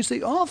Spirit, who's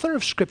the author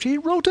of scripture. He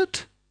wrote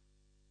it.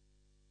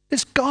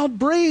 It's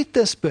God-breathed,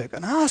 this book,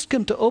 and ask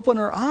him to open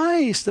our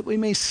eyes that we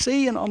may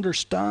see and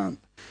understand.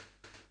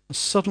 And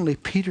suddenly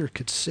Peter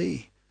could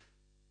see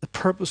the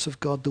purpose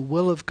of God, the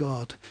will of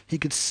God. He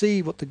could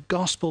see what the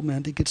gospel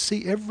meant. He could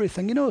see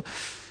everything. You know, it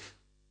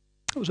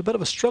was a bit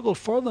of a struggle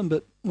for them,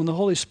 but when the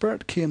Holy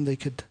Spirit came, they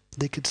could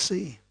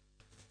see.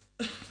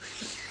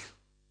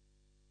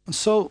 And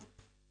so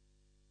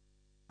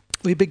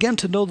we begin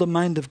to know the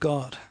mind of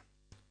God.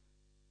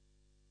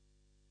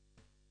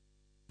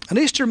 On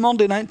Easter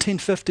Monday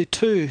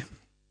 1952,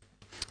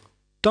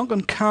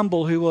 Duncan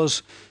Campbell, who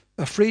was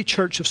a Free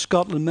Church of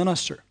Scotland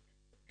minister,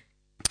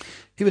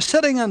 he was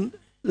sitting in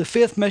the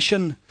Faith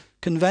Mission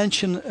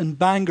Convention in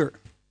Bangor,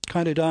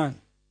 County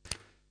Down.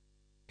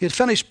 He had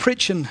finished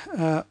preaching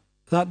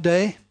that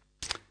day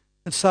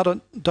and sat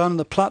down on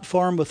the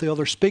platform with the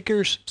other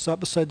speakers, sat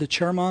beside the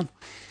chairman.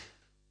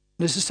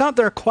 And as he sat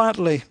there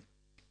quietly,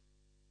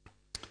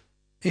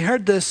 he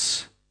heard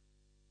this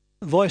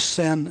voice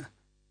saying,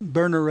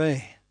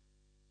 "Berneray."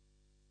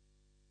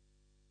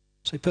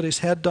 So he put his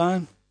head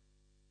down,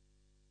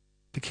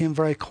 became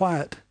very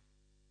quiet.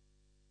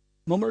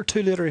 A moment or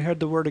two later, he heard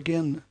the word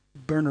again,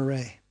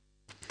 "Berneray."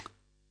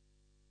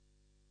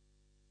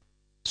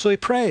 So he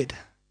prayed.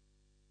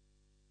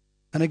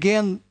 And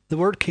again, the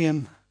word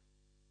came,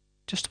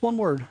 just one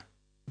word,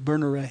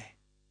 "Berneray."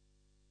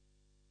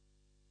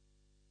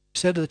 He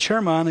said to the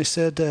chairman, he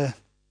said, "The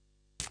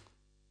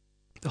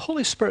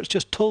Holy Spirit's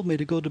just told me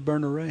to go to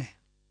Berneray."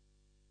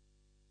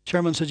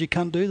 Chairman said, "You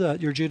can't do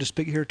that. You're due to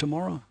speak here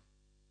tomorrow."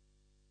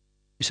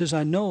 He says,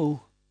 "I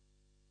know,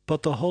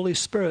 but the Holy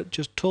Spirit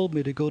just told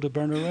me to go to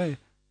Berneray.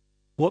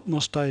 What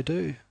must I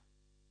do?"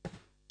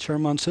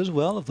 Chairman says,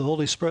 "Well, if the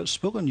Holy Spirit's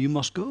spoken, you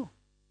must go."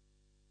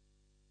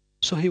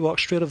 So he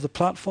walked straight off the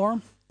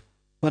platform,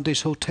 went to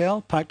his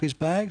hotel, packed his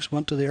bags,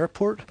 went to the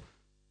airport,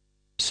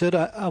 said,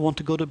 I want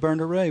to go to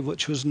Berneray,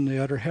 which was in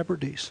the Outer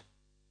Hebrides.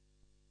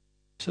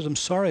 He says, "I'm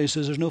sorry." He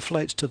says, "There's no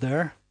flights to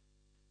there."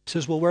 He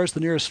says, "Well, where's the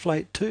nearest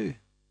flight to?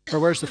 Or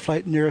where's the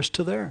flight nearest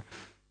to there?"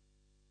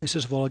 He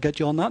says, "Well, I'll get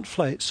you on that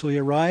flight." So he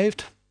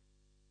arrived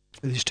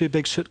with these two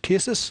big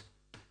suitcases,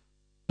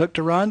 looked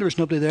around, there was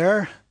nobody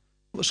there.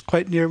 It was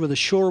quite near where the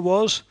shore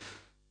was,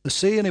 the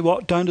sea, and he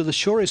walked down to the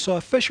shore. He saw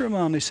a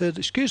fisherman. He said,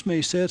 "Excuse me,"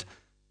 he said,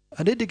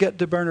 "I need to get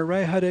to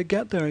Berneray. How do I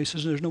get there?" He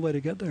says, "There's no way to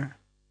get there.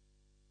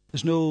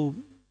 There's no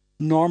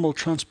normal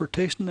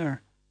transportation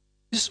there."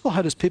 He says, "Well,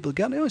 how does people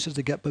get there?" He says,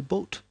 "They get by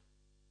boat."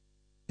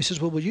 He says,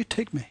 "Well, will you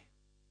take me?"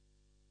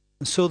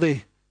 And so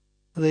they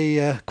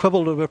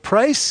quibbled over a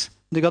price.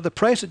 They got the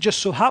price. It just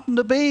so happened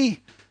to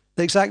be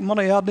the exact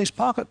money he had in his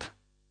pocket.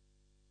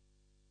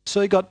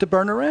 So he got to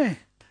Berneray.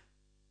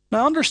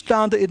 Now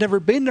understand that he'd never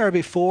been there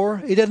before.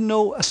 He didn't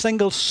know a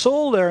single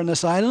soul there in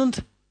this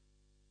island.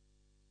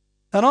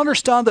 And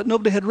understand that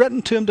nobody had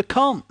written to him to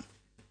come.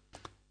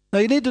 Now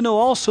you need to know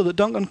also that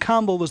Duncan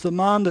Campbell was the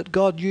man that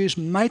God used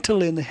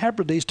mightily in the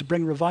Hebrides to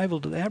bring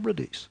revival to the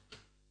Hebrides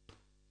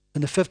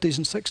in the 50s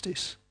and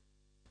 60s.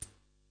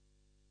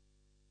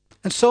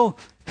 And so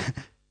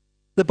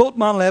the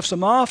boatman lets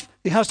him off.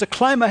 He has to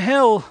climb a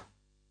hill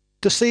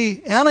to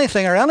see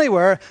anything or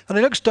anywhere, and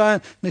he looks down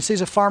and he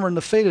sees a farmer in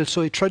the field.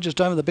 So he trudges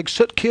down with the big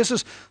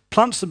suitcases,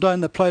 plants them down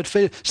in the ploughed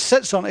field,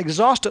 sits on it,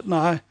 exhausted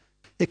now.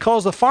 He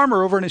calls the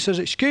farmer over and he says,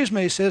 "Excuse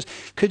me," he says,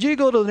 "could you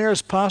go to the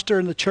nearest pastor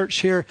in the church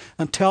here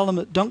and tell them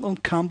that Duncan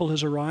Campbell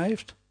has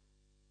arrived?"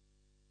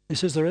 He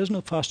says, "There is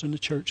no pastor in the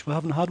church. We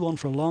haven't had one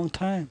for a long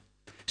time."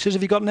 He says,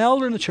 "Have you got an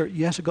elder in the church?"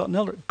 "Yes, I've got an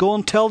elder." "Go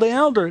and tell the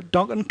elder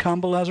Duncan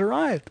Campbell has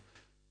arrived."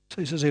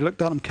 So he says he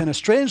looked at him kind of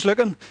strange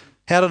looking,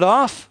 headed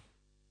off,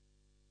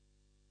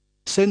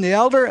 seen the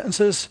elder and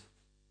says,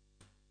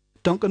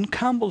 "Duncan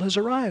Campbell has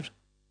arrived."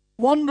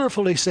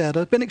 "Wonderful," he said.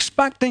 "I've been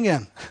expecting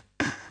him."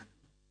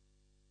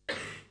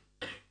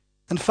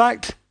 In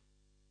fact,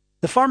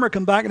 the farmer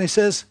came back and he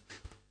says,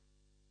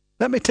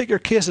 let me take your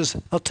cases.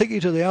 I'll take you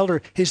to the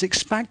elder. He's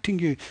expecting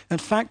you. In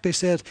fact, they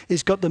said,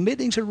 he's got the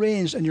meetings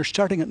arranged and you're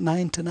starting at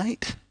 9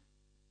 tonight.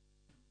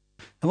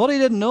 And what he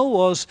didn't know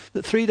was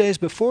that 3 days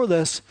before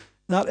this,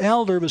 that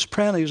elder was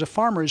praying. He was a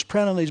farmer. He was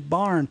praying in his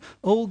barn.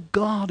 Oh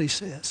God, he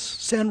says,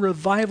 send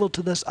revival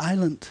to this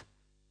island.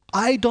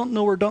 I don't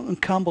know where Duncan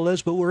Campbell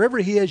is, but wherever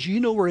he is, you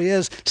know where he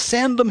is.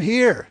 Send him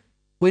here.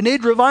 We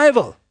need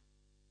revival.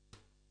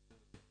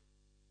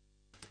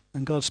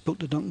 And God spoke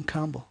to Duncan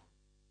Campbell.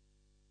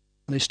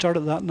 And they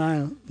started that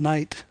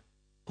night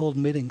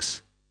holding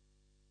meetings.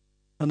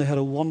 And they had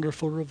a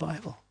wonderful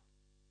revival.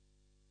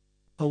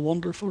 A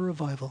wonderful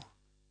revival.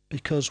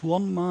 Because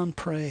one man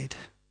prayed.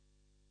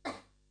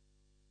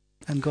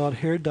 And God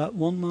heard that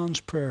one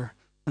man's prayer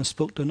and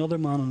spoke to another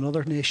man in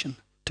another nation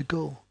to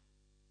go.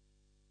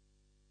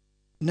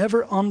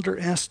 Never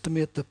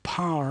underestimate the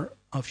power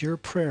of your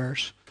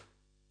prayers,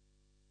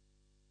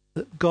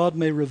 that God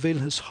may reveal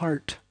his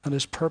heart and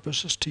his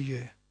purposes to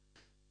you.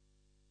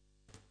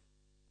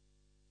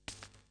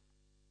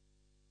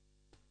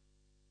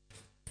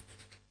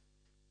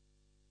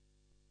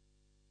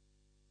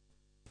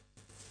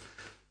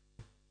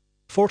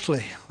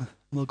 Fourthly,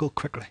 we'll go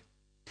quickly.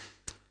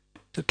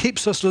 It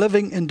keeps us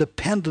living in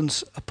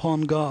dependence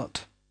upon God.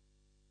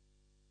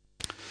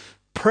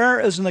 Prayer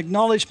is an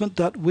acknowledgement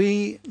that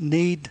we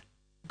need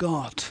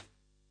God,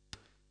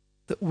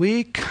 that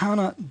we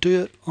cannot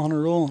do it on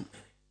our own.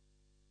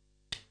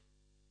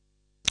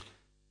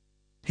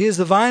 He is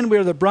the vine, we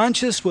are the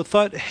branches.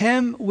 Without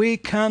him we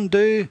can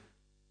do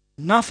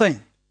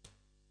nothing.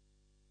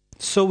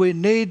 So we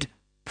need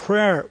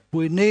prayer.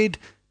 We need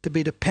to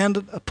be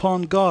dependent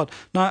upon God.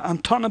 Now, I'm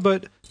talking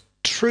about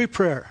true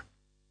prayer.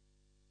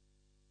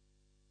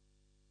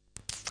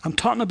 I'm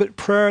talking about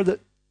prayer that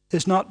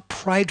is not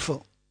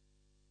prideful,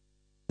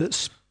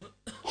 that's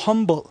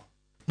humble.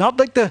 Not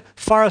like the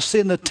Pharisee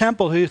in the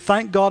temple who,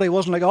 thank God, he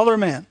wasn't like other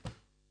men.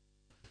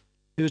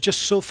 He was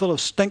just so full of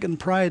stinking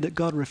pride that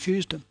God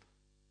refused him.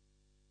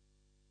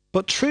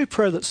 But true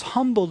prayer that's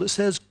humble, that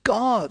says,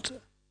 God,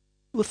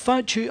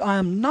 without you I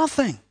am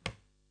nothing.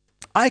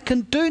 I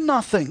can do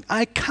nothing.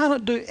 I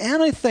cannot do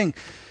anything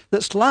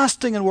that's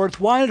lasting and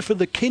worthwhile for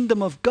the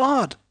kingdom of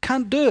God.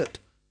 Can't do it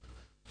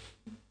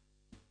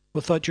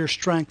without your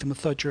strength and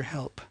without your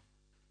help.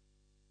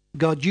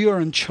 God, you are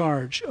in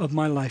charge of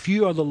my life.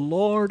 You are the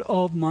Lord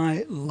of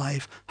my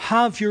life.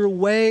 Have your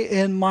way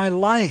in my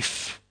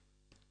life.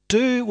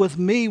 Do with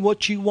me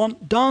what you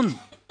want done.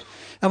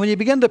 And when you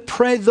begin to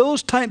pray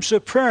those types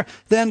of prayer,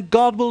 then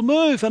God will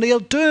move and he'll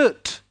do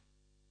it.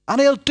 And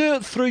he'll do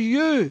it through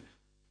you.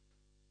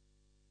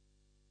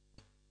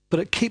 But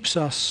it keeps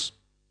us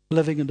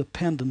living in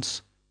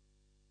dependence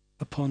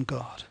upon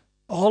God.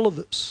 All of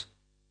us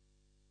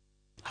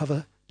have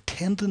a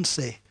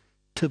tendency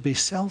to be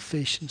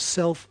selfish and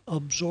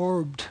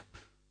self-absorbed.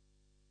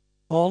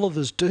 All of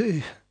us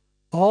do.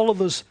 All of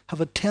us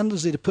have a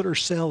tendency to put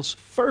ourselves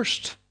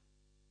first.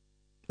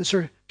 It's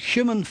our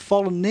human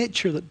fallen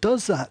nature that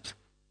does that.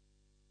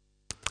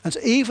 And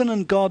even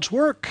in God's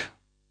work,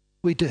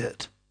 we do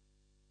it.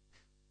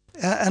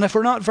 And if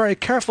we're not very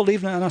careful,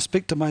 even, and I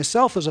speak to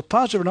myself as a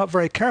pastor, we're not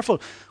very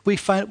careful, we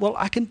find, well,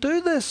 I can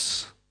do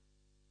this.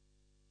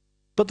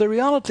 But the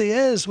reality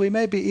is we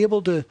may be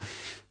able to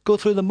go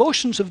through the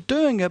motions of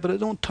doing it, but it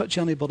don't touch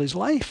anybody's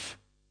life.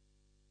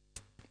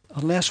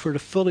 Unless we're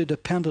fully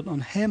dependent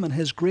on him and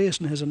his grace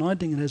and his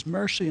anointing and his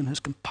mercy and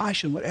his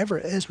compassion, whatever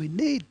it is we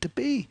need to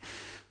be.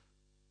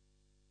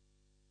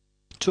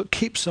 So it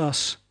keeps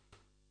us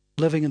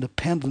living in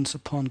dependence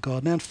upon God.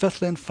 And then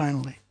fifthly and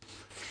finally,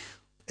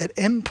 it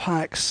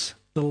impacts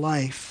the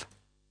life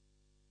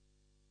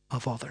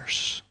of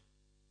others.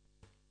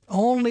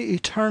 Only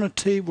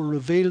eternity will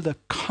reveal the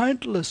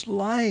countless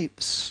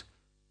lives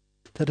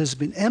that has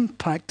been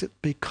impacted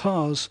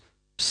because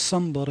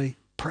somebody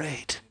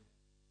prayed.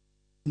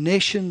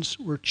 Nations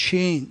were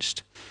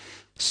changed.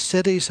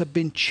 Cities have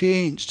been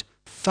changed.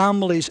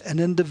 Families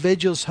and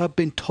individuals have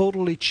been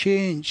totally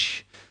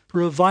changed.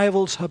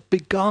 Revivals have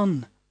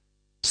begun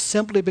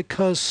simply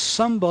because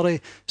somebody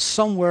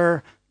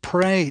somewhere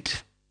prayed.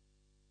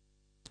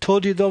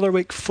 Told you the other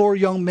week, 4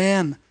 young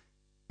men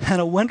in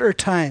a winter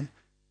time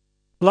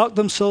locked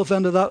themselves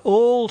into that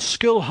old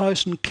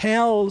schoolhouse in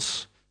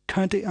Kells,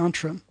 County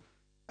Antrim,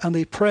 and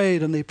they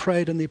prayed and they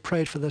prayed and they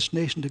prayed for this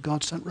nation till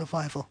God sent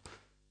revival.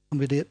 And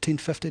with the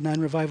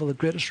 1859 revival, the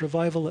greatest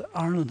revival that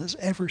Ireland has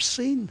ever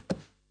seen.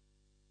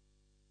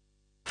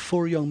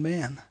 4 young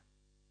men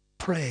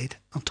prayed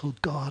until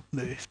God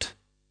moved.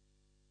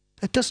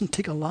 It doesn't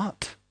take a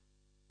lot.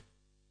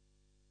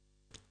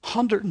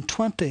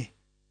 120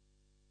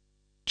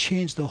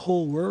 changed the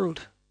whole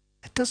world.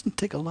 It doesn't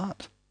take a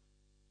lot.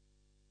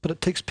 But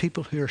it takes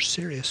people who are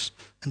serious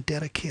and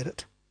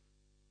dedicated.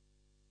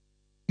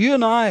 You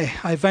and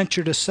I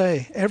venture to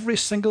say, every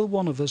single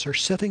one of us are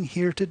sitting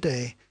here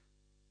today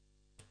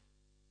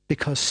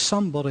because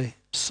somebody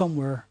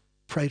somewhere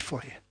prayed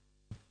for you.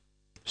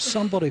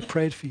 Somebody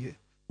prayed for you.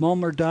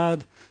 Mom or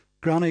dad,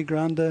 granny,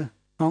 granda,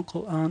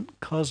 uncle, aunt,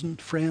 cousin,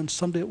 friend,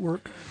 somebody at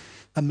work,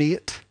 a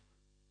mate.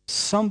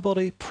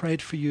 Somebody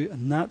prayed for you,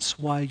 and that's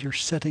why you're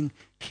sitting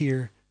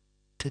here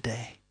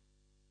today.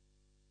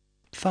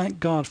 Thank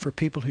God for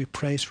people who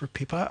prays for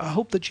people. I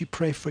hope that you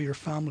pray for your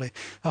family.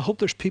 I hope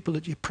there's people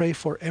that you pray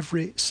for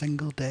every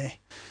single day.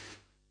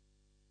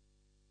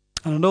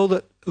 And I know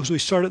that as we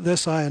started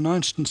this, I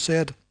announced and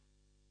said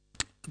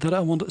that I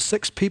wanted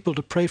 6 people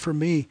to pray for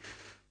me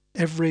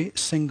every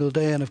single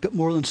day. And I've got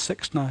more than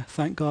 6 now.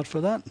 Thank God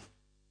for that.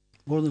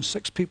 More than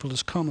 6 people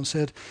has come and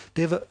said,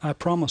 David, I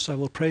promise I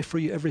will pray for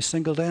you every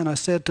single day. And I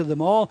said to them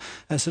all,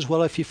 I says,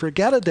 well, if you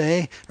forget a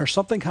day or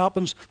something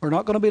happens, we're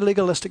not going to be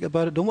legalistic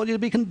about it. Don't want you to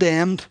be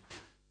condemned.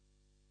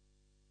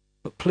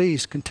 But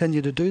please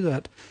continue to do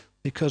that,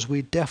 because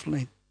we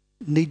definitely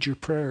need your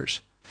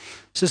prayers.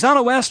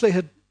 Susanna Wesley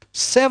had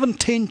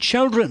 17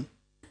 children.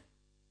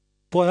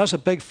 Boy, that's a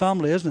big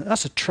family, isn't it?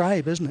 That's a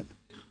tribe, isn't it?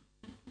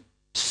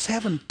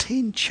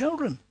 17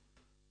 children.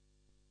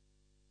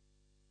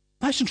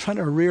 Imagine trying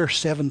to rear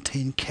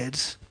 17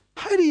 kids.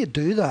 How do you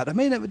do that? I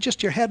mean,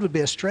 your head would be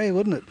astray,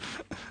 wouldn't it?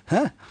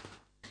 Huh?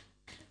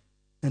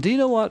 And do you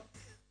know what?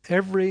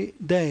 Every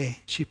day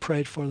she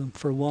prayed for them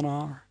for 1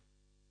 hour.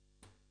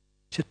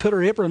 She'd put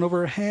her apron over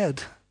her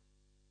head.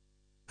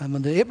 And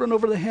when the apron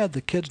over the head,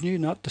 the kids knew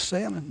not to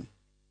say anything.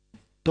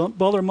 Don't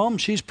bother Mum,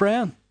 she's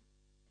praying.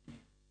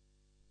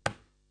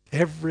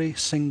 Every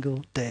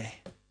single day.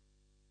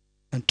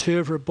 And 2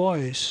 of her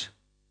boys,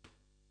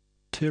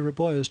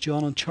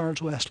 John and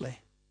Charles Wesley,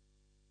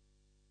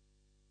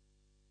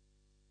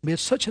 made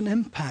such an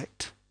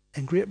impact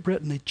in Great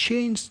Britain. They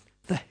changed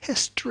the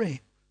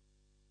history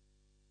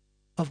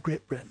of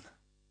Great Britain.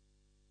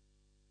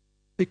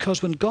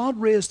 Because when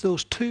God raised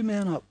those 2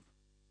 men up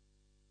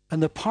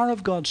and the power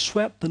of God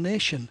swept the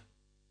nation,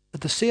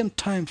 at the same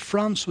time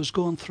France was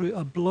going through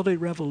a bloody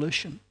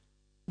revolution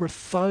where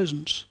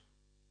thousands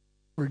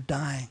were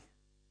dying.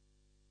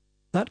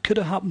 That could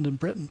have happened in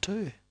Britain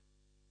too.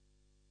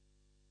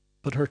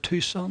 But her 2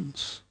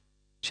 sons,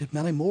 she had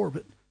many more,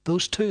 but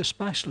those 2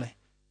 especially,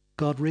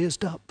 God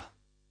raised up.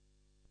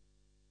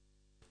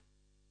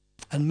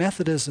 And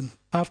Methodism,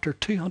 after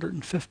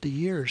 250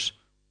 years,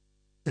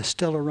 is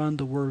still around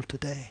the world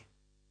today.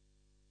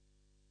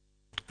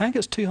 I think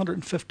it's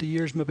 250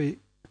 years, maybe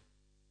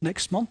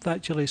next month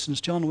actually,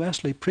 since John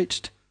Wesley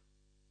preached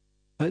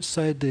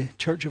outside the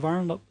Church of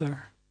Ireland up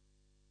there.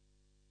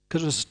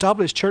 Because it was an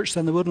established church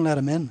then, they wouldn't let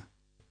him in.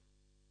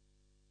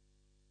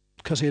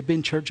 Because he had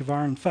been Church of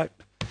Ireland. In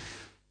fact,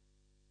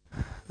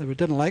 they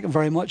didn't like him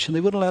very much and they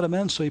wouldn't let him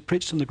in, so he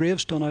preached on the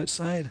gravestone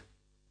outside.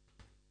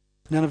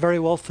 And then a very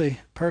wealthy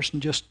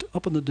person just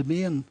up in the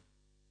Domain,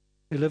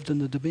 who lived in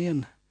the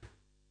Domain,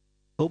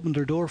 opened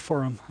their door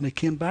for him, and he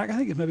came back. I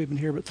think he'd maybe been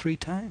here about 3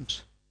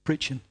 times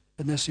preaching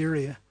in this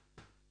area.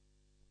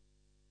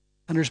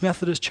 And there's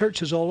Methodist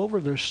churches all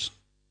over. There's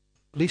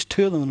at least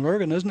 2 of them in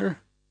Lurgan, isn't there?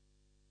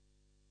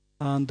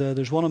 And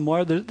there's one in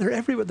Moira. They're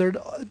everywhere. They're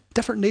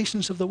different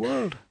nations of the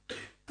world.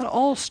 And it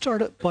all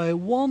started by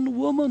one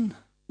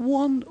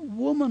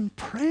woman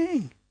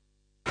praying.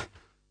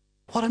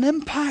 What an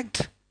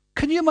impact.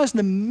 Can you imagine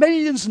the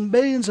millions and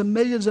millions and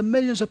millions and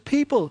millions of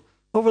people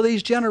over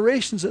these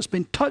generations that's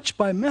been touched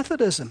by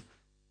Methodism?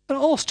 And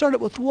it all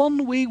started with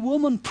one wee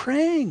woman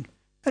praying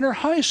in her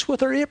house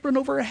with her apron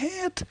over her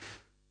head.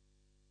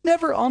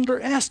 Never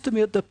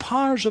underestimate the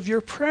powers of your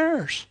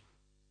prayers.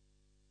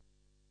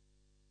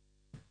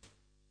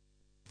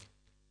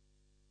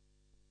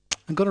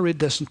 I'm going to read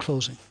this in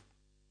closing.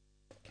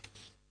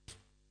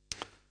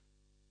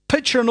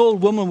 Picture an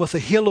old woman with a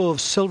halo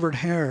of silvered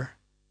hair,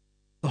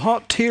 the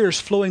hot tears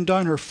flowing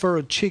down her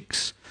furrowed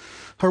cheeks,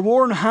 her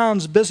worn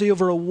hands busy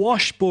over a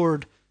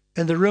washboard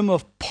in a room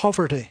of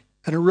poverty,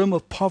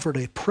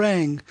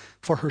 praying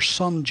for her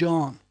son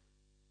John.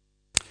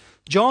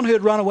 John, who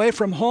had run away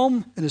from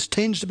home in his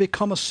teens to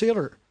become a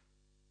sailor.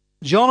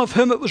 John, of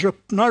whom it was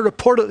now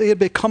reported that he had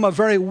become a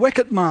very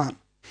wicked man.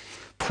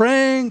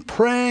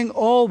 Praying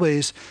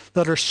always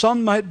that her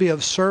son might be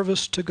of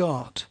service to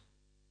God.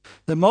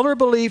 The mother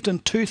believed in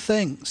 2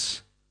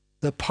 things: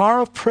 the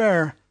power of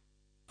prayer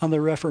and the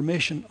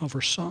reformation of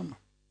her son.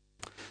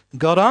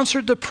 God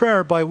answered the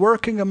prayer by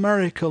working a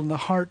miracle in the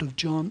heart of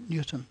John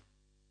Newton.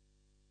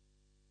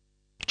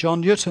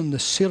 John Newton, the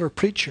sailor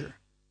preacher.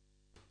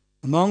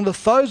 Among the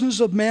thousands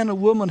of men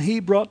and women he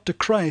brought to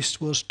Christ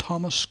was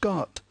Thomas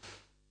Scott,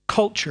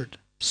 cultured,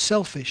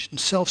 selfish, and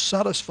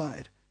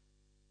self-satisfied.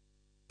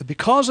 But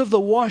because of the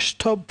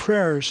washtub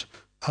prayers,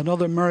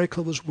 another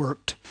miracle was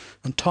worked,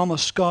 and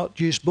Thomas Scott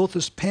used both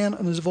his pen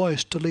and his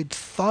voice to lead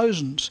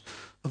thousands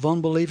of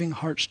unbelieving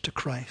hearts to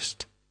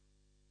Christ.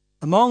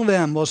 Among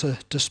them was a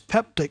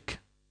dyspeptic,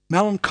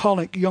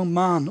 melancholic young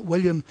man,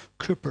 William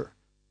Cooper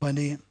by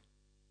name.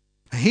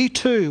 He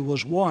too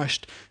was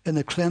washed in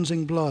the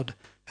cleansing blood,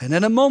 and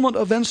in a moment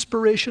of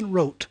inspiration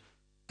wrote,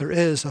 "There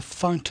is a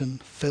fountain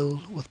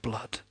filled with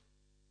blood."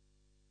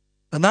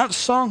 And that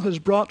song has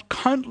brought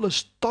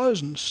countless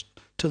thousands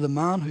to the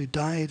man who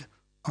died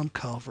on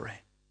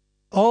Calvary.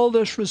 All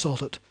this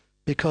resulted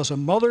because a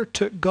mother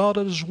took God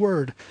at his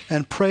word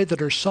and prayed that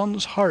her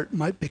son's heart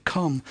might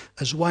become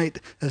as white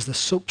as the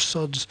soap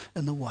suds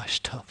in the wash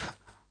tub.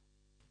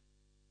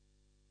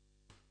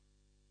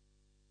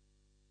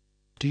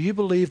 Do you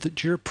believe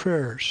that your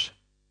prayers,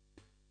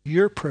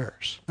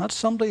 not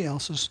somebody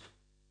else's,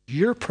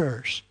 your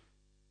prayers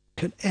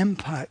can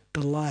impact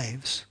the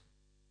lives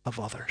of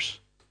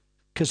others?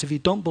 Because if you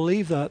don't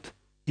believe that,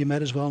 you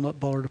might as well not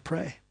bother to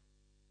pray.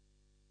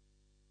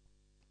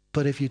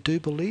 But if you do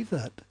believe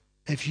that,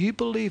 if you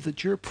believe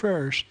that your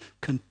prayers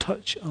can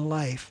touch a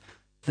life,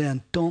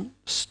 then don't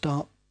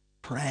stop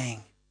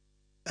praying.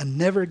 And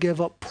never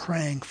give up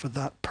praying for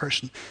that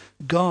person.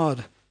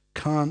 God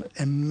can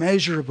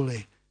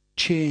immeasurably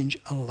change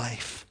a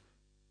life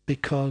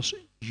because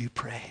you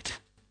prayed.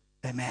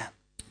 Amen.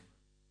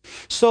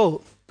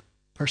 So,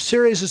 our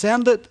series is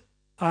ended.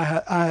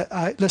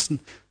 Listen,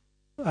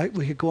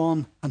 we could go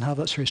on and have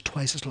that series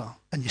twice as long,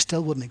 and you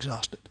still wouldn't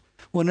exhaust it.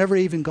 We never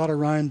even got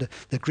around to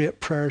the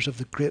great prayers of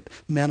the great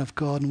men of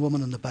God and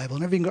women in the Bible.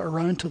 Never even got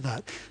around to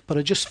that. But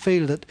I just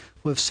feel that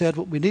we've said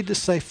what we need to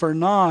say for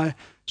now.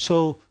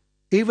 So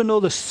even though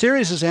the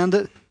series has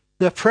ended,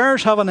 the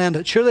prayers haven't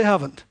ended. Sure they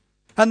haven't.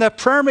 And the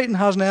prayer meeting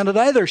hasn't ended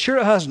either. Sure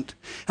it hasn't.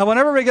 And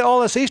whenever we get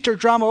all this Easter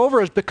drama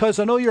over, it's because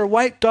I know you're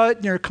wiped out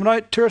and you're coming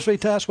out 2 or 3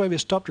 times. That's why we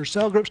stopped our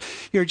cell groups.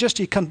 You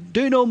can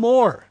do no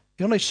more.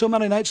 You only so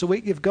many nights a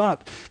week you've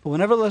got. But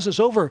whenever this is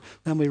over,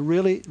 then we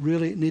really,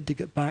 really need to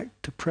get back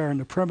to prayer and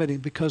the prayer meeting,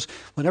 because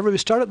whenever we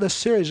started this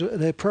series,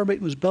 the prayer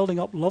meeting was building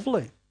up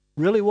lovely.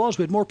 Really was.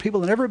 We had more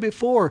people than ever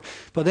before.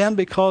 But then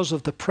because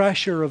of the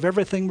pressure of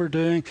everything we're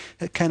doing,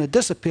 it kind of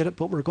dissipated,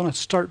 but we're going to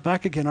start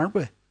back again, aren't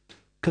we?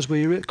 Because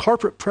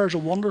corporate prayer is a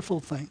wonderful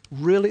thing,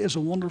 really is a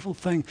wonderful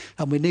thing,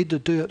 and we need to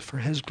do it for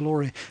his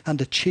glory and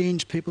to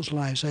change people's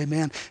lives,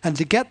 amen. And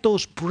to get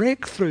those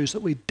breakthroughs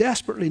that we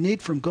desperately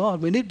need from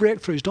God. We need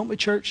breakthroughs, don't we,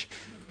 church?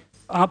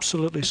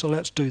 Absolutely, so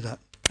let's do that.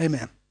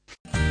 Amen.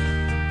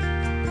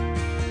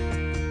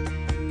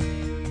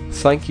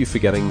 Thank you for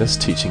getting this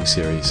teaching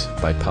series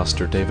by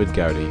Pastor David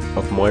Gowdy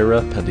of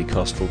Moira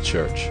Pentecostal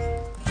Church.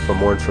 For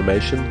more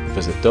information,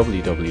 visit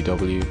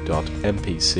www.mpc.org.